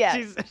yanking. it.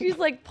 Yeah, she's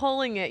like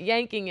pulling it,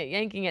 yanking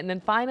it. And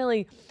then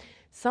finally,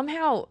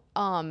 somehow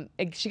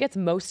she gets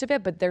most of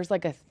it, but there's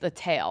like a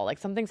tail, like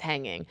something's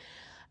hanging.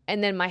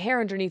 And then my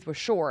hair underneath was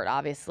short,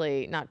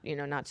 obviously, not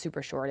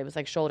super short. It was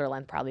like shoulder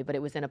length probably, but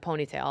it was in a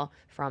ponytail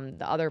from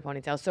the other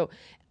ponytail. So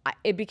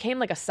it became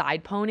like a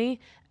side pony,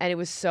 and it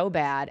was so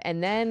bad.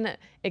 And then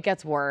it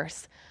gets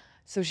worse.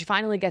 So she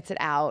finally gets it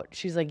out.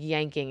 She's like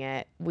yanking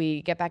it.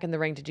 We get back in the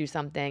ring to do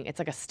something. It's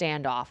like a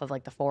standoff of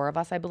like the 4 of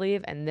us, I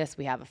believe. And this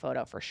we have a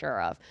photo for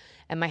sure of.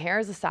 And my hair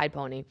is a side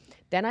pony.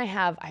 Then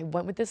I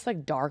went with this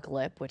like dark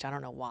lip, which I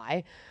don't know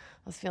why.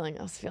 I was feeling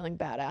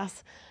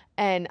badass.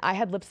 And I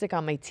had lipstick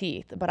on my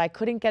teeth, but I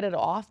couldn't get it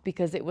off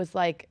because it was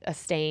like a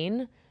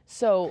stain.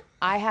 So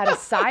I had a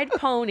side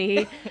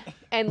pony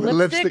and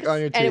lipstick on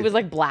your teeth. And it was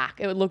like black.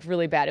 It looked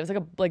really bad. It was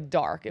like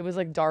dark. It was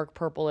like dark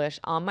purplish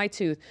on my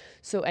tooth.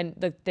 So, and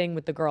the thing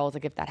with the girls,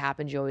 like if that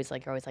happens, you're always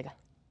like,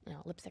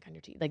 lipstick on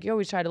your teeth. Like you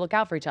always try to look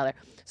out for each other.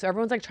 So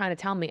everyone's like trying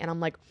to tell me, and I'm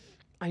like,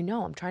 I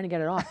know, I'm trying to get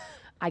it off.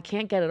 I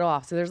can't get it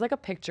off. So there's like a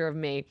picture of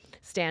me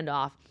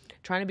standoff,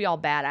 trying to be all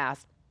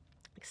badass.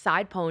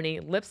 Side pony,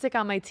 lipstick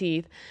on my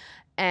teeth,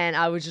 and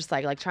I was just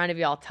like trying to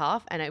be all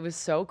tough, and it was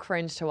so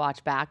cringe to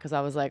watch back because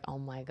I was like, oh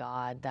my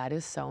God, that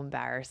is so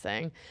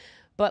embarrassing.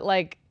 But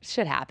like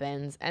shit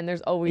happens, and there's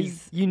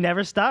always You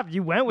never stopped.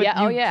 You went with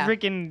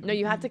freaking. No,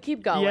 you have to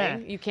keep going. Yeah.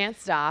 You can't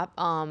stop.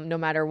 No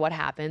matter what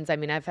happens. I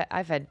mean, I've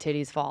had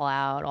titties fall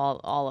out,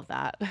 all of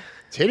that.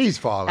 Titties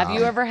fall out. Have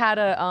you ever had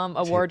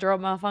a wardrobe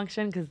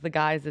malfunction? Because the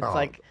guys, it's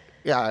like.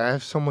 Yeah, I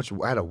have so much.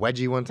 I had a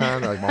wedgie one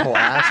time. Like my whole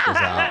ass was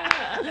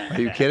out.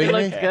 Are you kidding It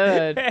me? looks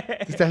good.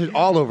 That's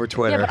all over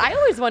Twitter. Yeah, but I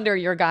always wonder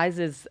your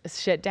guys'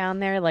 shit down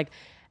there. Like,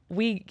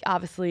 we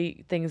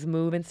obviously things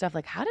move and stuff.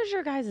 Like, how does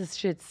your guys'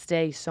 shit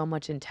stay so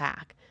much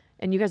intact?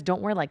 And you guys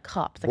don't wear like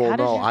cups. Like, well, how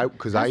does no,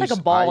 because I like used,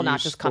 a ball I not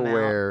used just to come out?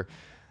 wear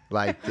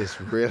like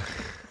this real.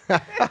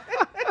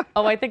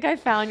 Oh, I think I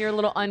found your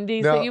little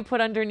undies No. that you put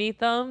underneath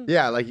them.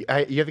 Yeah, like you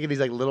have to get these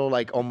like little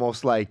like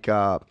almost like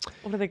What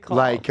are they called?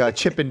 like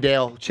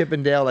Chippendale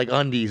like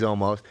undies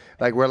almost,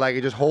 like where like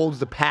it just holds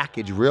the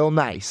package real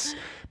nice.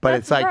 But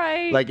That's it's like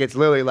right. like it's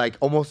literally like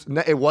almost.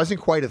 It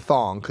wasn't quite a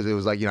thong because it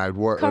was like I'd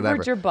wear Covered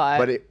whatever. your butt.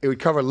 But it would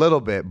cover a little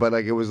bit. But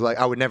like it was like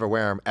I would never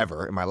wear them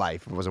ever in my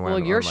life. If I wasn't wearing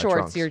Well, them your on my shorts,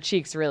 trunks. your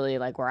cheeks really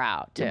like were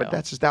out too. Yeah, but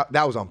that's just that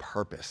was on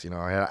purpose.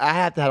 I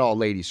had to have all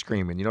ladies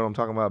screaming. You know what I'm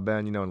talking about,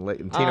 Ben?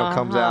 And Tino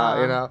comes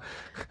out.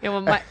 Yeah,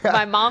 when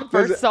my mom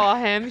first saw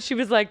him, she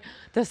was like,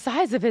 the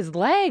size of his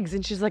legs.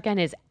 And she's like, and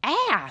his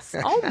ass.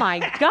 Oh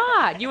my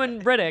God. You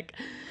and Riddick.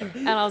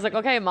 And I was like,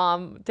 okay,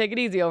 Mom, take it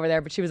easy over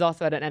there. But she was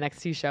also at an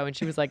NXT show, and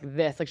she was like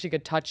this, like she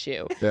could touch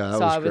you. Yeah, that so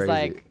was I was crazy.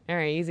 like, all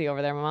right, easy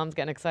over there. My mom's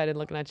getting excited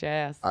looking at your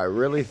ass. I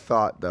really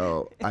thought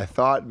I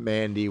thought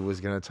Mandy was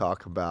gonna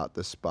talk about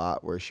the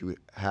spot where she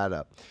had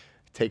to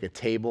take a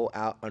table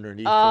out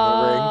underneath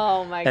from the ring.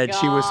 Oh my God. And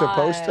she was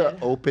supposed to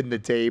open the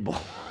table.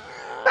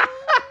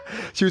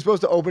 She was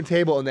supposed to open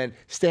table and then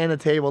stand the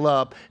table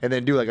up and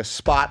then do like a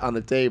spot on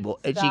the table.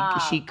 And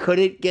she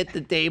couldn't get the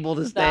table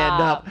to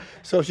stand up.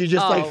 So she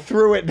just like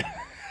threw it.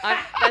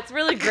 That's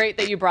really great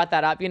that you brought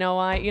that up. You know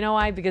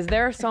why? Because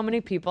there are so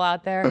many people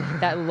out there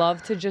that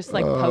love to just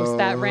like post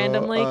that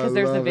randomly because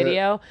there's a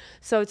video.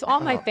 So it's all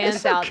my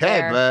fans out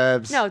there.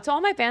 Babs. No, it's all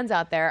my fans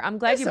out there. I'm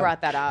glad you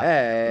brought that up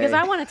okay. because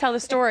I want to tell the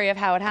story of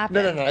how it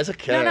happened. No, it's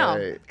okay.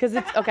 No, because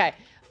it's okay.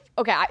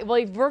 Okay, well,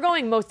 if we're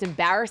going most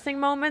embarrassing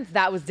moments,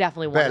 that was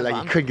definitely one Ben, of like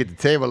them. you couldn't get the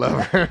table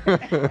over.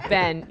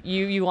 Ben,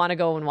 you want to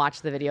go and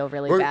watch the video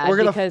really bad we're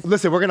gonna because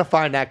listen. We're gonna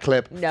find that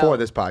clip for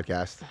this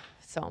podcast.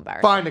 so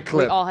embarrassing. Find the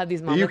clip. We all have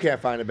these moments. You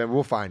can't find it, Ben.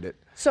 We'll find it.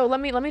 So let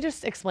me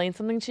just explain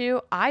something to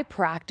you. I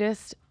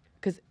practiced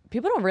because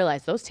people don't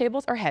realize those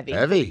tables are heavy.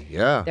 Heavy,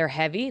 yeah. They're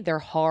heavy. They're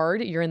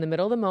hard. You're in the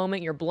middle of the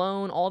moment. You're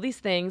blown. All these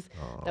things.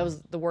 That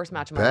was the worst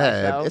match of my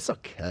life, though. It's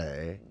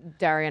okay.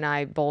 Daria and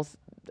I both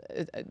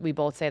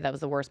say that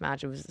was the worst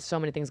match. It was so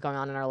many things going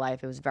on in our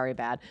life. It was very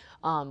bad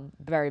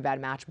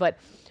match. But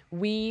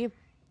we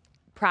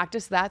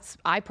practiced that.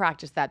 I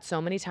practiced that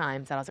so many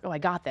times that I was like, oh, I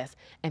got this.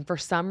 And for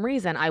some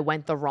reason, I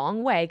went the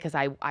wrong way because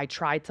I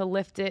tried to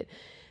lift it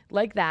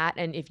like that,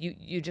 and if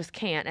you just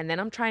can't. And then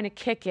I'm trying to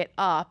kick it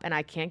up, and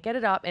I can't get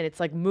it up, and it's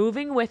like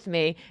moving with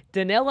me.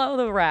 Danilo,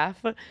 the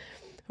ref,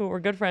 who we're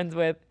good friends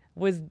with,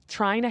 was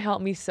trying to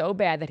help me so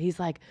bad that he's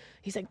like,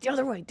 the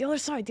other way, the other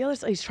side, the other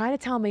side. He's trying to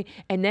tell me,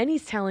 and then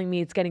he's telling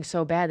me it's getting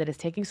so bad that it's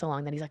taking so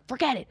long that he's like,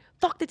 forget it,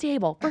 fuck the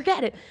table,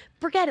 forget it,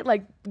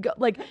 like,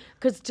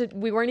 because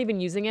we weren't even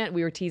using it,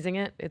 we were teasing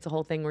it. It's a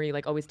whole thing where you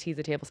like always tease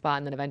the table spot,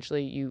 and then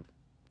eventually you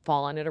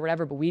fall on it or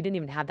whatever, but we didn't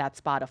even have that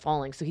spot of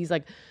falling. So he's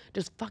like,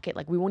 just fuck it,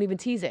 like we won't even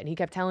tease it. And he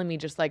kept telling me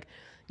just like,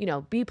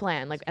 B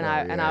plan, like, and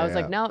I was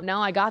like, no,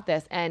 I got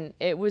this. And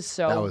it was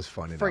so That was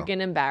funny,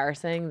 freaking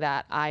embarrassing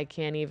that I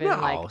can't even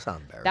No, like, it's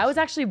not embarrassing. that was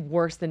actually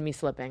worse than me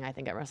slipping, I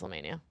think, at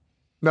WrestleMania.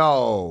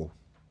 No,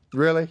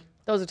 really?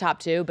 Those are top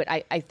two, but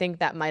I think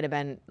that might have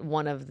been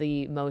one of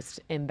the most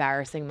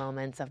embarrassing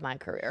moments of my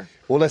career.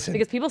 Well, listen,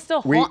 Because people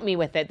still haunt me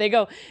with it. They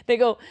go,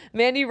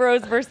 Mandy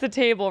Rose versus the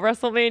table,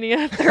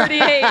 WrestleMania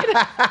 38.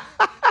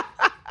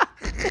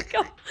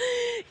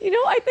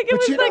 I think it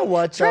was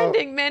like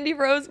trending, Mandy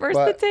Rose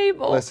versus the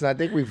table. Listen, I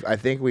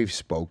think we've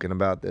spoken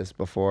about this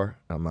before.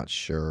 I'm not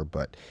sure,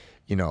 but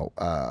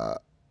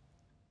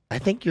I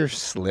think your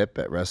slip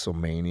at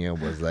WrestleMania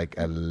was like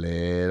a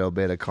little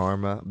bit of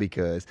karma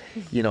because,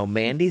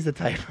 Mandy's the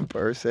type of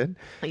person.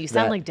 You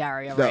sound like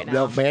Daria right now.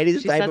 No,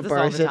 Mandy's She the type says of this all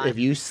the person, time. if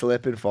you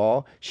slip and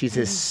fall, she's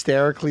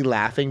hysterically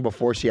laughing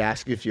before she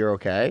asks if you're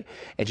okay.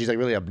 And she's like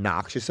really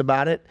obnoxious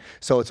about it.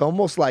 So it's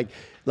almost like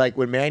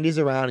when Mandy's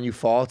around and you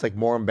fall, it's like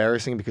more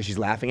embarrassing because she's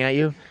laughing at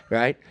you,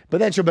 right? But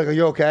then she'll be like, are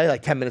you okay?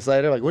 Like 10 minutes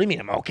later, like, what do you mean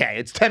I'm okay?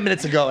 It's 10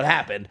 minutes ago it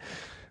happened.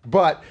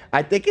 But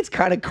I think it's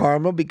kind of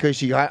karma because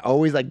she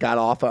always got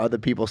off of other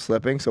people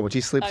slipping. So when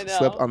she slipped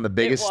on the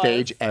biggest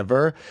stage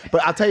ever.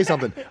 But I'll tell you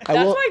something. That's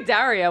why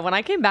Daria, when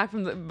I came back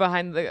from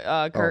behind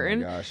the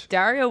curtain,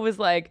 Daria was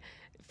like,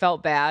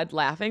 felt bad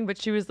laughing, but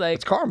she was like,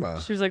 it's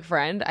karma. She was like,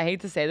 friend, I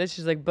hate to say this.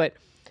 She's like, but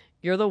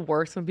you're the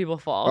worst when people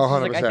fall.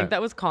 She's like, I think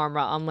that was karma.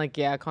 I'm like,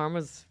 yeah,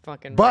 karma's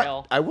fucking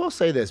real. But I will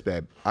say this,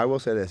 babe. I will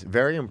say this.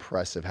 Very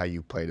impressive how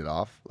you played it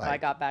off. Like, I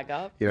got back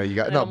up. You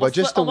got but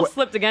just almost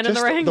slipped again in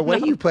the ring. The way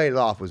you played it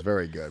off was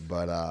very good.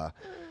 But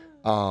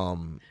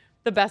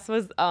the best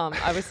was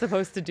I was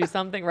supposed to do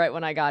something right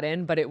when I got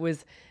in, but it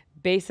was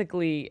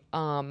basically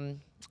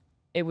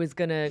it was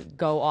gonna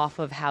go off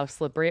of how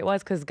slippery it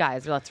was. Because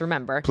guys, let's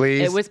remember,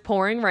 please, it was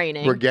pouring,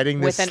 raining. We're getting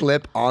this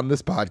slip on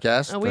this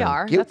podcast. Oh, we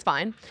are. That's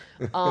fine.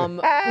 It's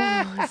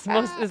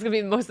gonna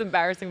be the most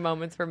embarrassing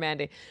moments for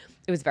Mandy.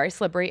 It was very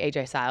slippery.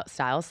 AJ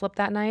Styles slipped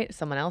that night.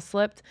 Someone else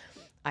slipped.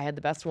 I had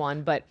the best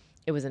one, but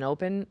it was an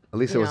open. At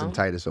least it wasn't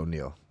Titus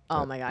O'Neil.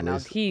 Oh my God, no!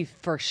 He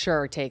for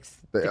sure takes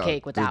the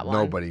cake with that one.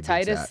 Nobody beats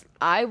Titus,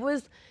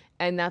 that.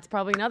 And that's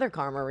probably another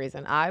karma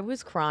reason. I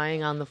was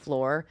crying on the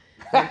floor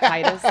when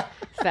Titus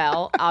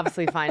fell,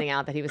 obviously finding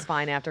out that he was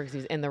fine after because he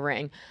was in the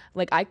ring.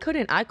 Like, I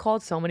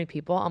called so many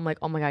people. I'm like,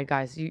 oh my God,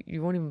 guys,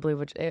 you won't even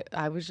believe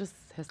I was just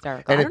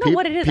hysterical. I don't know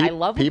what it is. I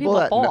love when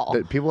people fall.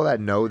 People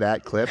that know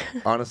that clip,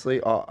 honestly,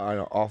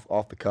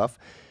 off the cuff,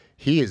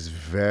 he is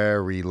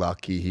very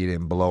lucky he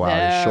didn't blow out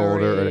his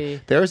shoulder.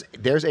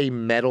 There's a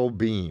metal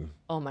beam.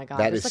 Oh my God,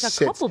 there's like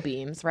a couple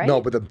beams, right?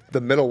 No, but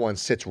the middle one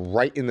sits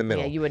right in the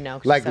middle. Yeah, you would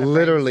know. Like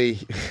literally,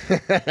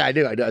 I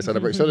do. I saw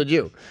the So did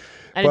you.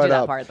 I didn't do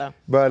that part though.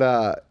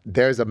 But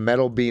there's a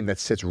metal beam that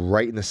sits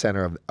right in the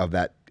center of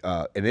that.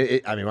 And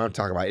I mean, when I'm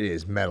talking about it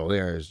is metal.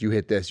 You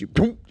hit this,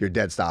 you're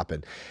dead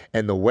stopping.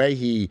 And the way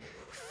he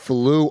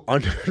flew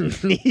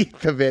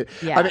underneath of it.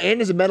 Yeah. I mean, and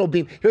there's a metal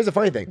beam. Here's the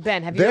funny thing.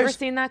 Ben, have you ever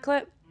seen that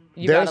clip?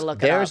 You gotta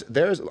look it up.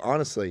 There's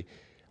honestly,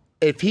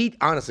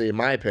 in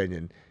my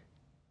opinion,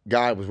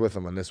 God was with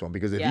him on this one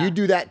because if you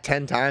do that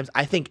 10 times,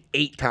 I think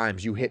 8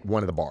 times you hit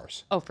one of the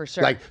bars. Oh, for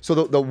sure. Like, so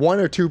the 1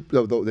 or 2,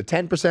 the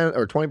 10%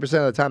 or 20% of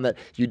the time that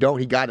you don't,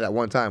 he got it at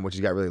one time, which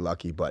he got really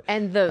lucky. But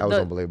that was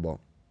unbelievable.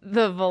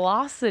 The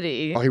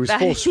velocity. Oh, he was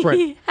full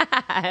sprint.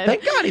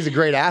 Thank God he's a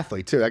great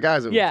athlete too. That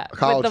guy's a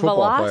college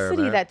football player. The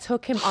velocity that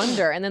took him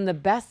under, and then the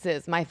best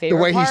is my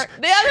favorite part.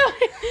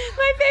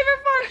 My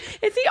favorite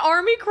part is he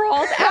army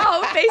crawls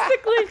out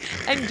basically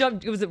and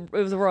jumped. It was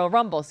a Royal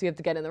Rumble, so you have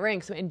to get in the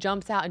ring. So and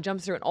jumps out and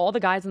jumps through, and all the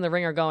guys in the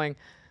ring are going,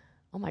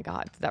 "Oh my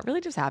God, did that really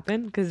just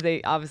happen?" Because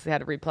they obviously had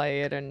to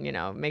replay it and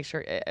make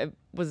sure it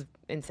was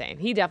insane.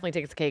 He definitely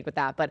takes the cake with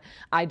that, but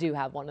I do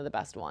have one of the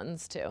best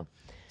ones too.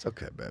 It's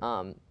okay, babe.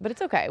 But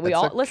it's okay. We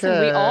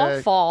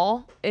all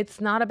fall. It's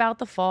not about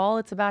the fall.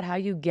 It's about how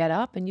you get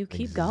up and you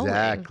keep going.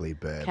 Exactly,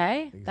 babe.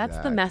 Okay? Exactly. That's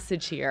the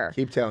message here.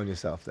 Keep telling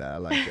yourself that. I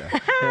like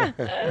that.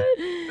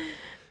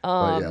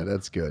 But yeah,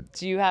 that's good.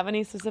 Do you have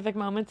any specific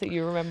moments that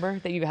you remember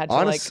that you had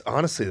to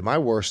Honestly, my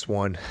worst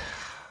one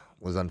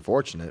was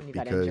unfortunate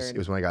because it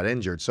was when I got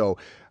injured. So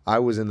I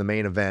was in the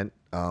main event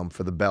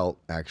for the belt,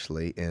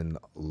 actually, in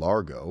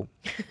Largo.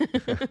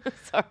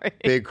 Sorry.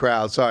 Big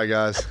crowd. Sorry,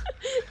 guys.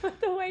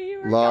 The way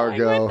you were Largo.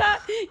 going with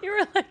that, you were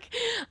were like,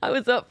 I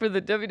was up for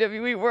the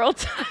WWE World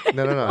title.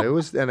 No. It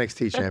was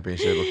NXT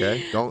Championship,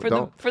 okay? Don't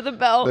for the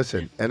belt.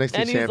 listen. NXT And he's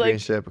like,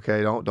 Championship,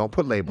 okay? Don't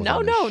put labels No,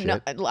 on this no,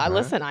 shit. no.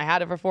 Listen, I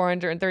had it for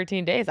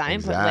 413 days. I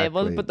ain't put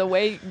labels, Exactly. but the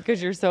way,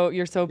 because you're so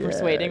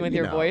persuading with you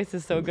your know. voice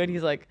is so good.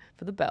 He's like,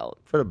 for the belt,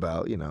 For the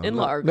belt, you know. In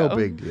no Largo.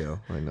 big deal.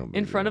 Like, no big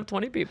in front deal. of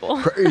 20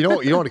 people. You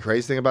know what the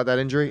craziest thing about that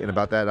injury and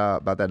about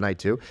that night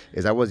too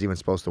is I wasn't even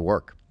supposed to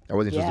work. I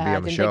wasn't supposed to be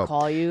on the didn't show. they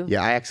call you?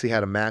 Yeah, I actually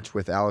had a match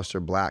with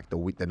Aleister Black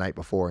the night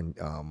before, and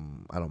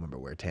I don't remember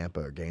where, Tampa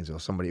or Gainesville.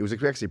 Somebody. It was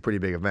actually a pretty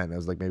big event. It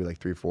was like maybe like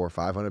 300, 400,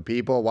 500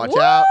 people. Watch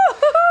out!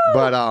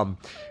 But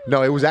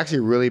no, it was actually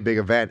a really big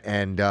event,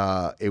 and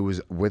it was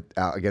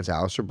against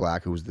Aleister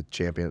Black, who was the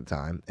champion at the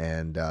time,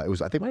 and it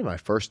was I think maybe my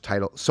first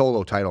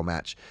solo title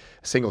match,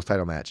 singles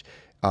title match.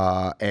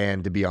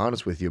 And to be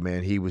honest with you,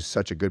 man, he was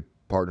such a good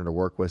partner to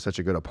work with, such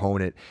a good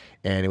opponent,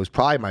 and it was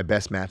probably my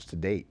best match to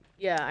date.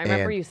 Yeah, I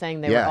remember you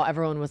saying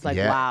everyone was like,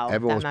 yeah, wow,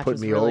 everyone that was match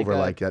putting me really over good.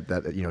 like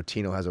that. You know,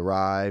 Tino has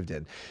arrived,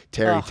 and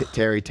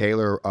Terry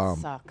Taylor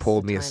Sucks,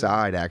 pulled me the timing.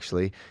 aside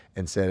actually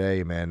and said,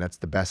 "Hey, man, that's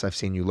the best I've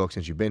seen you look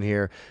since you've been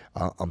here.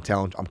 I'm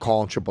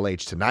calling Triple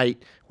H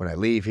tonight when I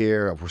leave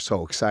here. We're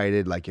so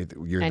excited. Like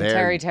you're And there."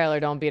 Terry Taylor,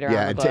 don't beat her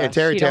Yeah, on and, the bush. and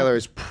Terry He don't- Taylor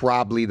is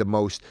probably the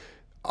most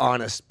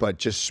honest but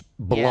just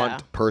blunt Yeah.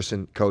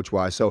 person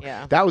coach-wise. So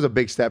Yeah. that was a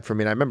big step for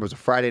me. And I remember it was a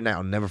Friday night.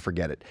 I'll never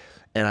forget it.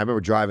 And I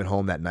remember driving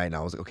home that night, and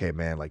I was like, okay,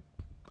 man, like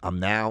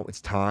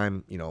it's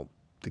time. You know,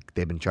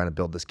 they've been trying to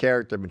build this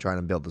character. They've been trying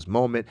to build this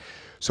moment.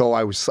 So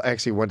I was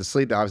actually went to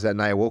sleep. I was that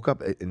night. I woke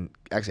up, and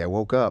actually I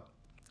woke up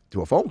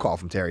to a phone call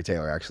from Terry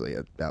Taylor actually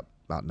at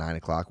about 9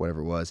 o'clock, whatever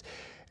it was.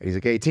 And he's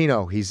like, hey,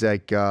 Tino. He's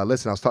like,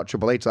 listen, I was talking to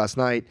Triple H last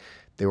night.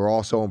 They were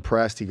all so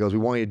impressed. He goes, we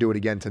want you to do it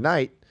again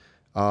tonight.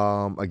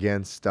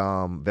 Against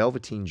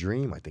Velveteen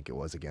Dream, I think it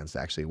was against.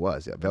 Actually, it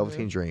was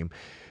Velveteen Dream.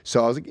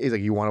 So I was like, he's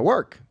like, you want to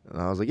work?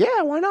 And I was like,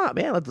 yeah, why not,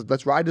 man?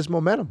 Let's ride this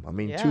momentum. I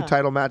mean, Yeah. 2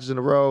 title matches in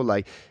a row.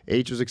 Like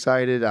H was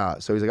excited.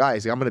 So he's like, all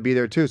right, I'm gonna be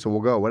there too. So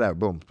we'll go. Whatever.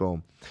 Boom,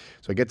 boom.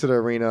 So I get to the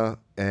arena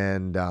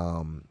and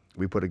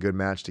we put a good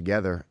match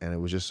together. And it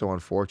was just so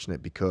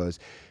unfortunate because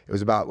it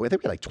was about I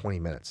think we had like 20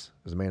 minutes.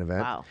 It was the main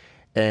event. Wow.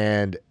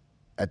 And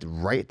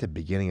right at the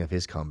beginning of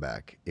his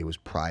comeback, it was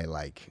probably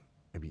like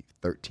maybe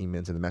 13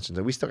 minutes in the match. And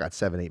we still got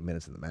 7-8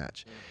 minutes in the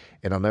match.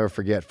 And I'll never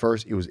forget,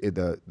 first,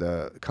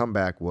 the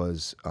comeback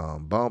was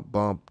bump,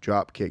 bump,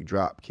 drop kick.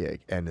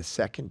 And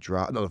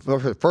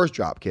the first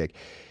drop kick,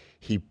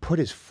 he put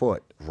his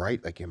foot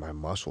right like in my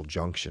muscle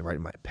junction, right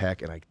in my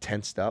pec, and I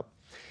tensed up.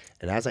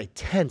 And as I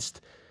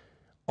tensed,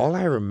 all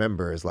I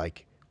remember is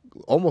like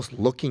almost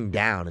looking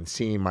down and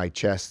seeing my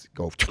chest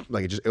go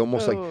like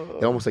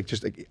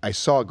I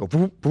saw it go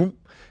boom, boom,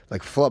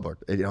 like flubbered.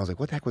 And I was like,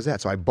 what the heck was that?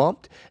 So I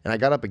bumped and I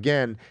got up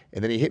again,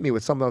 and then he hit me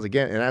with something else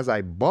again. And as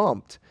I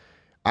bumped,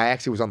 I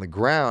actually was on the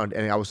ground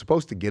and I was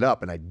supposed to get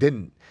up and I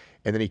didn't.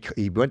 And then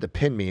he went to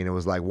pin me and it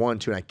was like 1,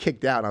 2, and I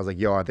kicked out and I was like,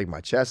 yo, I think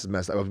my chest is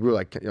messed up. We were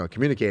like,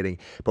 communicating,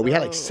 but we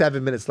had like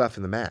 7 minutes left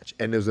in the match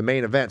and it was the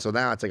main event. So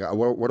now it's like,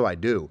 what do I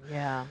do?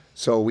 Yeah.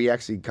 So we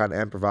actually kind of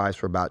improvised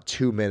for about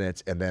 2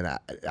 minutes, and then I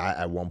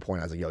at one point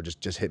I was like, yo,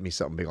 just hit me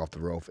something big off the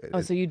rope.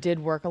 So you did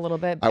work a little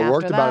bit I after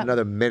worked about that?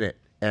 another minute,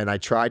 and I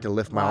tried to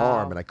lift my Wow.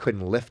 arm, and I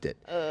couldn't lift it.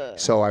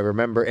 So I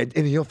remember, and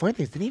funny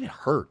thing is, it didn't even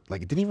hurt.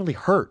 Like, it didn't even really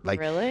hurt.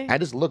 Like, Really? I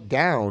just looked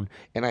down,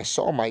 and I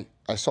saw like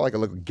a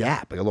little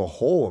gap, like a little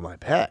hole in my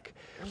pec.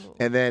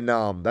 And then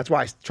that's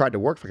why I tried to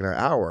work for like an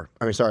hour.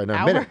 I mean, sorry,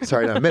 another minute.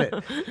 Sorry, another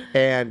minute.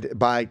 And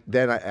by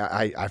then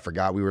I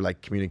forgot we were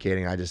like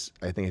communicating. I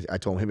think I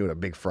told him he would a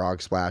big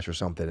frog splash or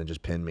something and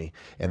just pinned me.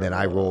 And then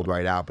I rolled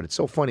right out. But it's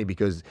so funny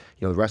because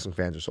the wrestling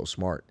fans are so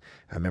smart.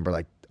 I remember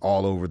like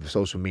all over the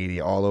social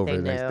media, all over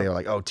the next day, they were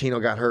like, "Oh,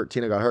 Tino got hurt,"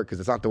 because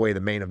it's not the way the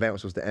main event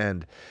was supposed to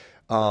end.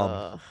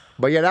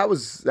 But yeah, that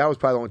was probably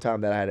the only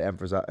time that I had to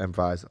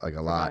emphasize like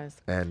a lot.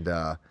 And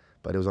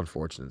but it was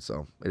unfortunate.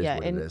 So it is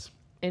what it is.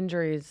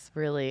 Injuries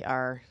really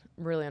are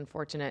really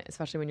unfortunate,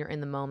 especially when you're in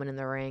the moment in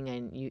the ring,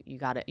 and you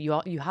have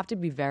to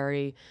be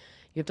you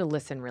have to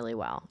listen really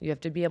well. You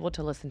have to be able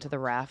to listen to the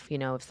ref.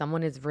 If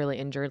someone is really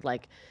injured,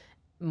 like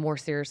more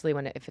seriously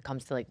if it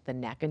comes to like the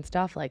neck and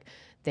stuff, like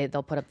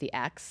they'll put up the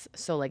X.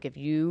 So like if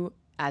you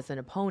as an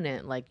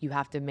opponent, like you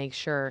have to make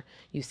sure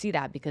you see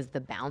that, because the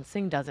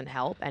bouncing doesn't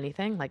help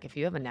anything. Like if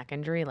you have a neck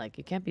injury, like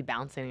you can't be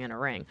bouncing in a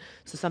ring.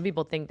 So some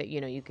people think that,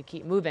 you could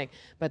keep moving,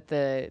 but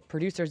the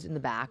producers in the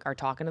back are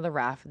talking to the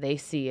ref. They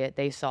see it.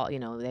 They saw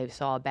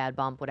a bad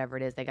bump, whatever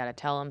it is, they got to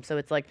tell them. So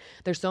it's like,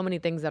 there's so many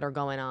things that are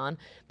going on,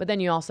 but then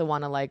you also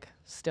want to like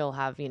still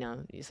have,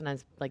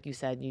 sometimes like you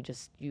said,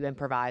 you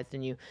improvised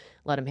and you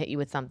let them hit you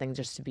with something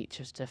just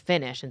to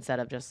finish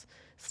instead of just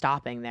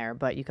stopping there.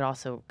 But you could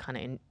also kind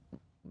of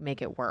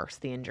make it worse,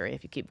 the injury,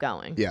 if you keep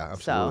going. Yeah,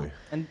 absolutely. So,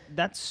 And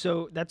that's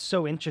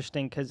so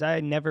interesting because I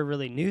never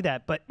really knew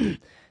that. But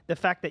the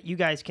fact that you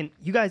guys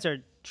are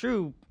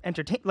true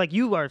like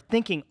you are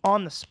thinking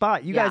on the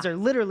spot. You guys are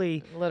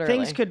literally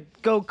things could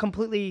go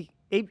completely,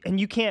 and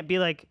you can't be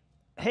like,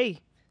 hey,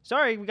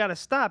 sorry, we got to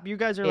stop. You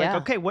guys are Yeah.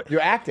 like, okay, what?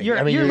 You're acting. You're,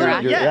 I mean, you're you're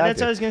literally- yeah, acting.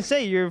 that's what I was going to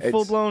say. You're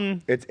full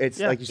blown. It's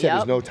Yeah. like you said. Yep.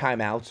 There's no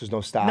timeouts. There's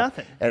no stop.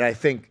 Nothing. And I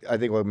think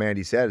what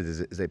Mandy said is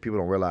that people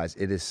don't realize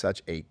it is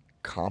such a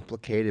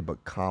complicated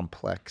but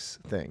complex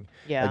thing.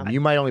 Yeah. Like,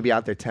 you might only be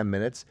out there 10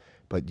 minutes,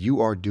 but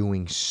you are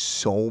doing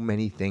so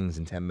many things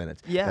in 10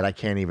 minutes that I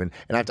can't even.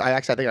 And I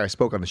actually, I think I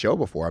spoke on the show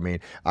before. I mean,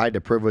 I had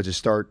the privilege to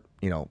start,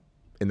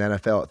 in the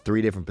NFL at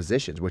 3 different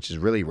positions, which is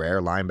really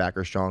rare: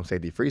 linebacker, strong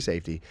safety, free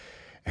safety.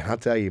 And I'll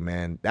tell you,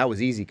 man, that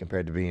was easy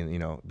compared to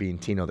being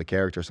Tino the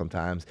character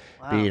sometimes,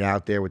 being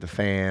out there with the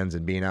fans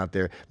and being out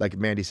there. Like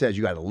Mandy says,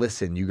 you got to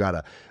listen. You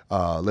got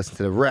to listen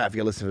to the ref. You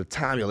got to listen to the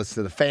time. You got to listen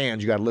to the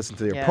fans. You got to listen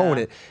to the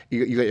opponent.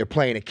 You're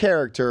playing a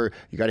character.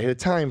 You got to hit a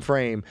time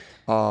frame.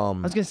 I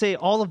was going to say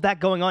all of that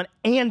going on,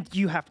 and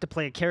you have to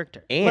play a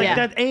character. And, like Yeah.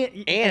 that,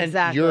 and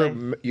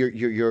Exactly.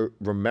 you're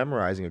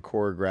memorizing a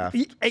choreographed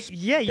dance,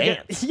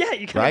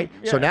 you can, right?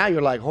 yeah. So now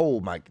you're like, oh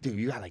my, dude,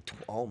 you got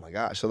oh my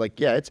gosh. So like,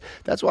 yeah,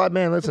 that's why,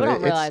 man. Listen, People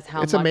don't realize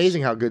how it's much-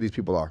 amazing how good these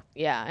people are.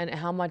 Yeah, and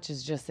how much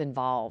is just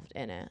involved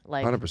in it.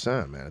 Like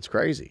 100%, man. It's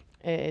crazy.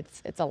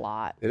 it's a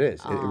lot. It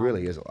is. It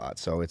really is a lot.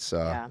 So it's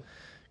Yeah.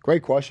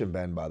 great question,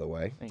 Ben. By the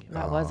way,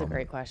 That was a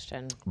great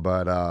question.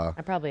 but I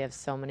probably have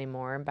so many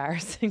more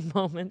embarrassing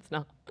moments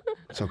now.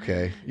 it's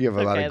okay. You have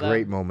a lot Okay, of though.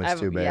 great moments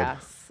too, babe.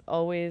 Yes,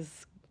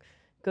 always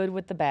good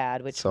with the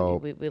bad, which So-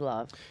 we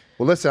love.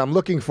 Well, listen, I'm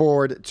looking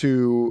forward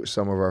to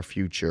some of our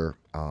future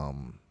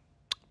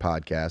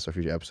podcasts, our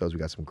future episodes. We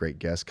got some great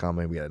guests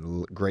coming. We had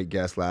a great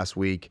guest last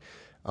week.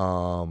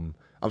 I'm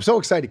so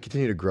excited to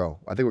continue to grow.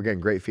 I think we're getting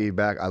great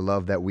feedback. I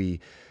love that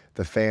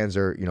the fans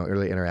are,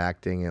 really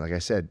interacting. And like I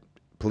said,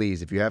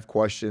 please, if you have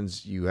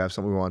questions, you have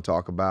something we want to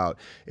talk about,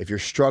 if you're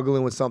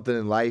struggling with something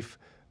in life,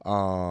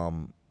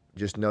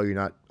 just know you're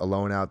not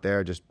alone out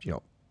there. Just,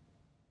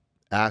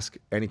 ask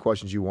any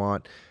questions you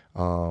want.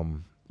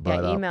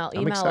 But email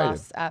I'm excited.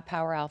 us at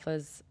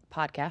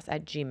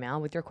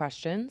poweralphaspodcast@gmail with your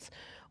questions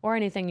or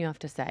anything you have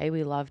to say.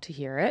 We love to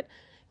hear it.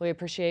 We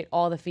appreciate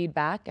all the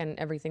feedback and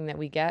everything that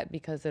we get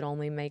because it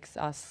only makes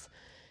us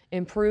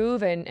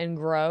improve and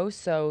grow.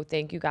 So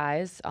thank you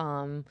guys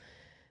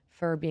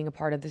for being a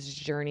part of this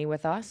journey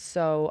with us.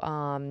 So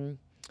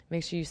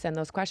make sure you send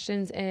those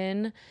questions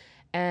in.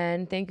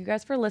 And thank you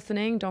guys for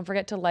listening. Don't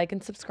forget to like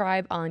and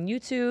subscribe on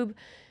YouTube.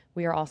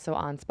 We are also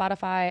on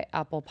Spotify,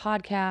 Apple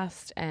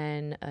Podcast,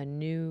 and a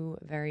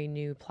very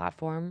new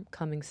platform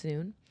coming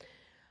soon.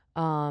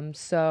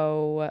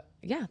 So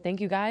yeah,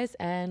 thank you guys,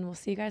 and we'll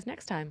see you guys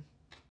next time.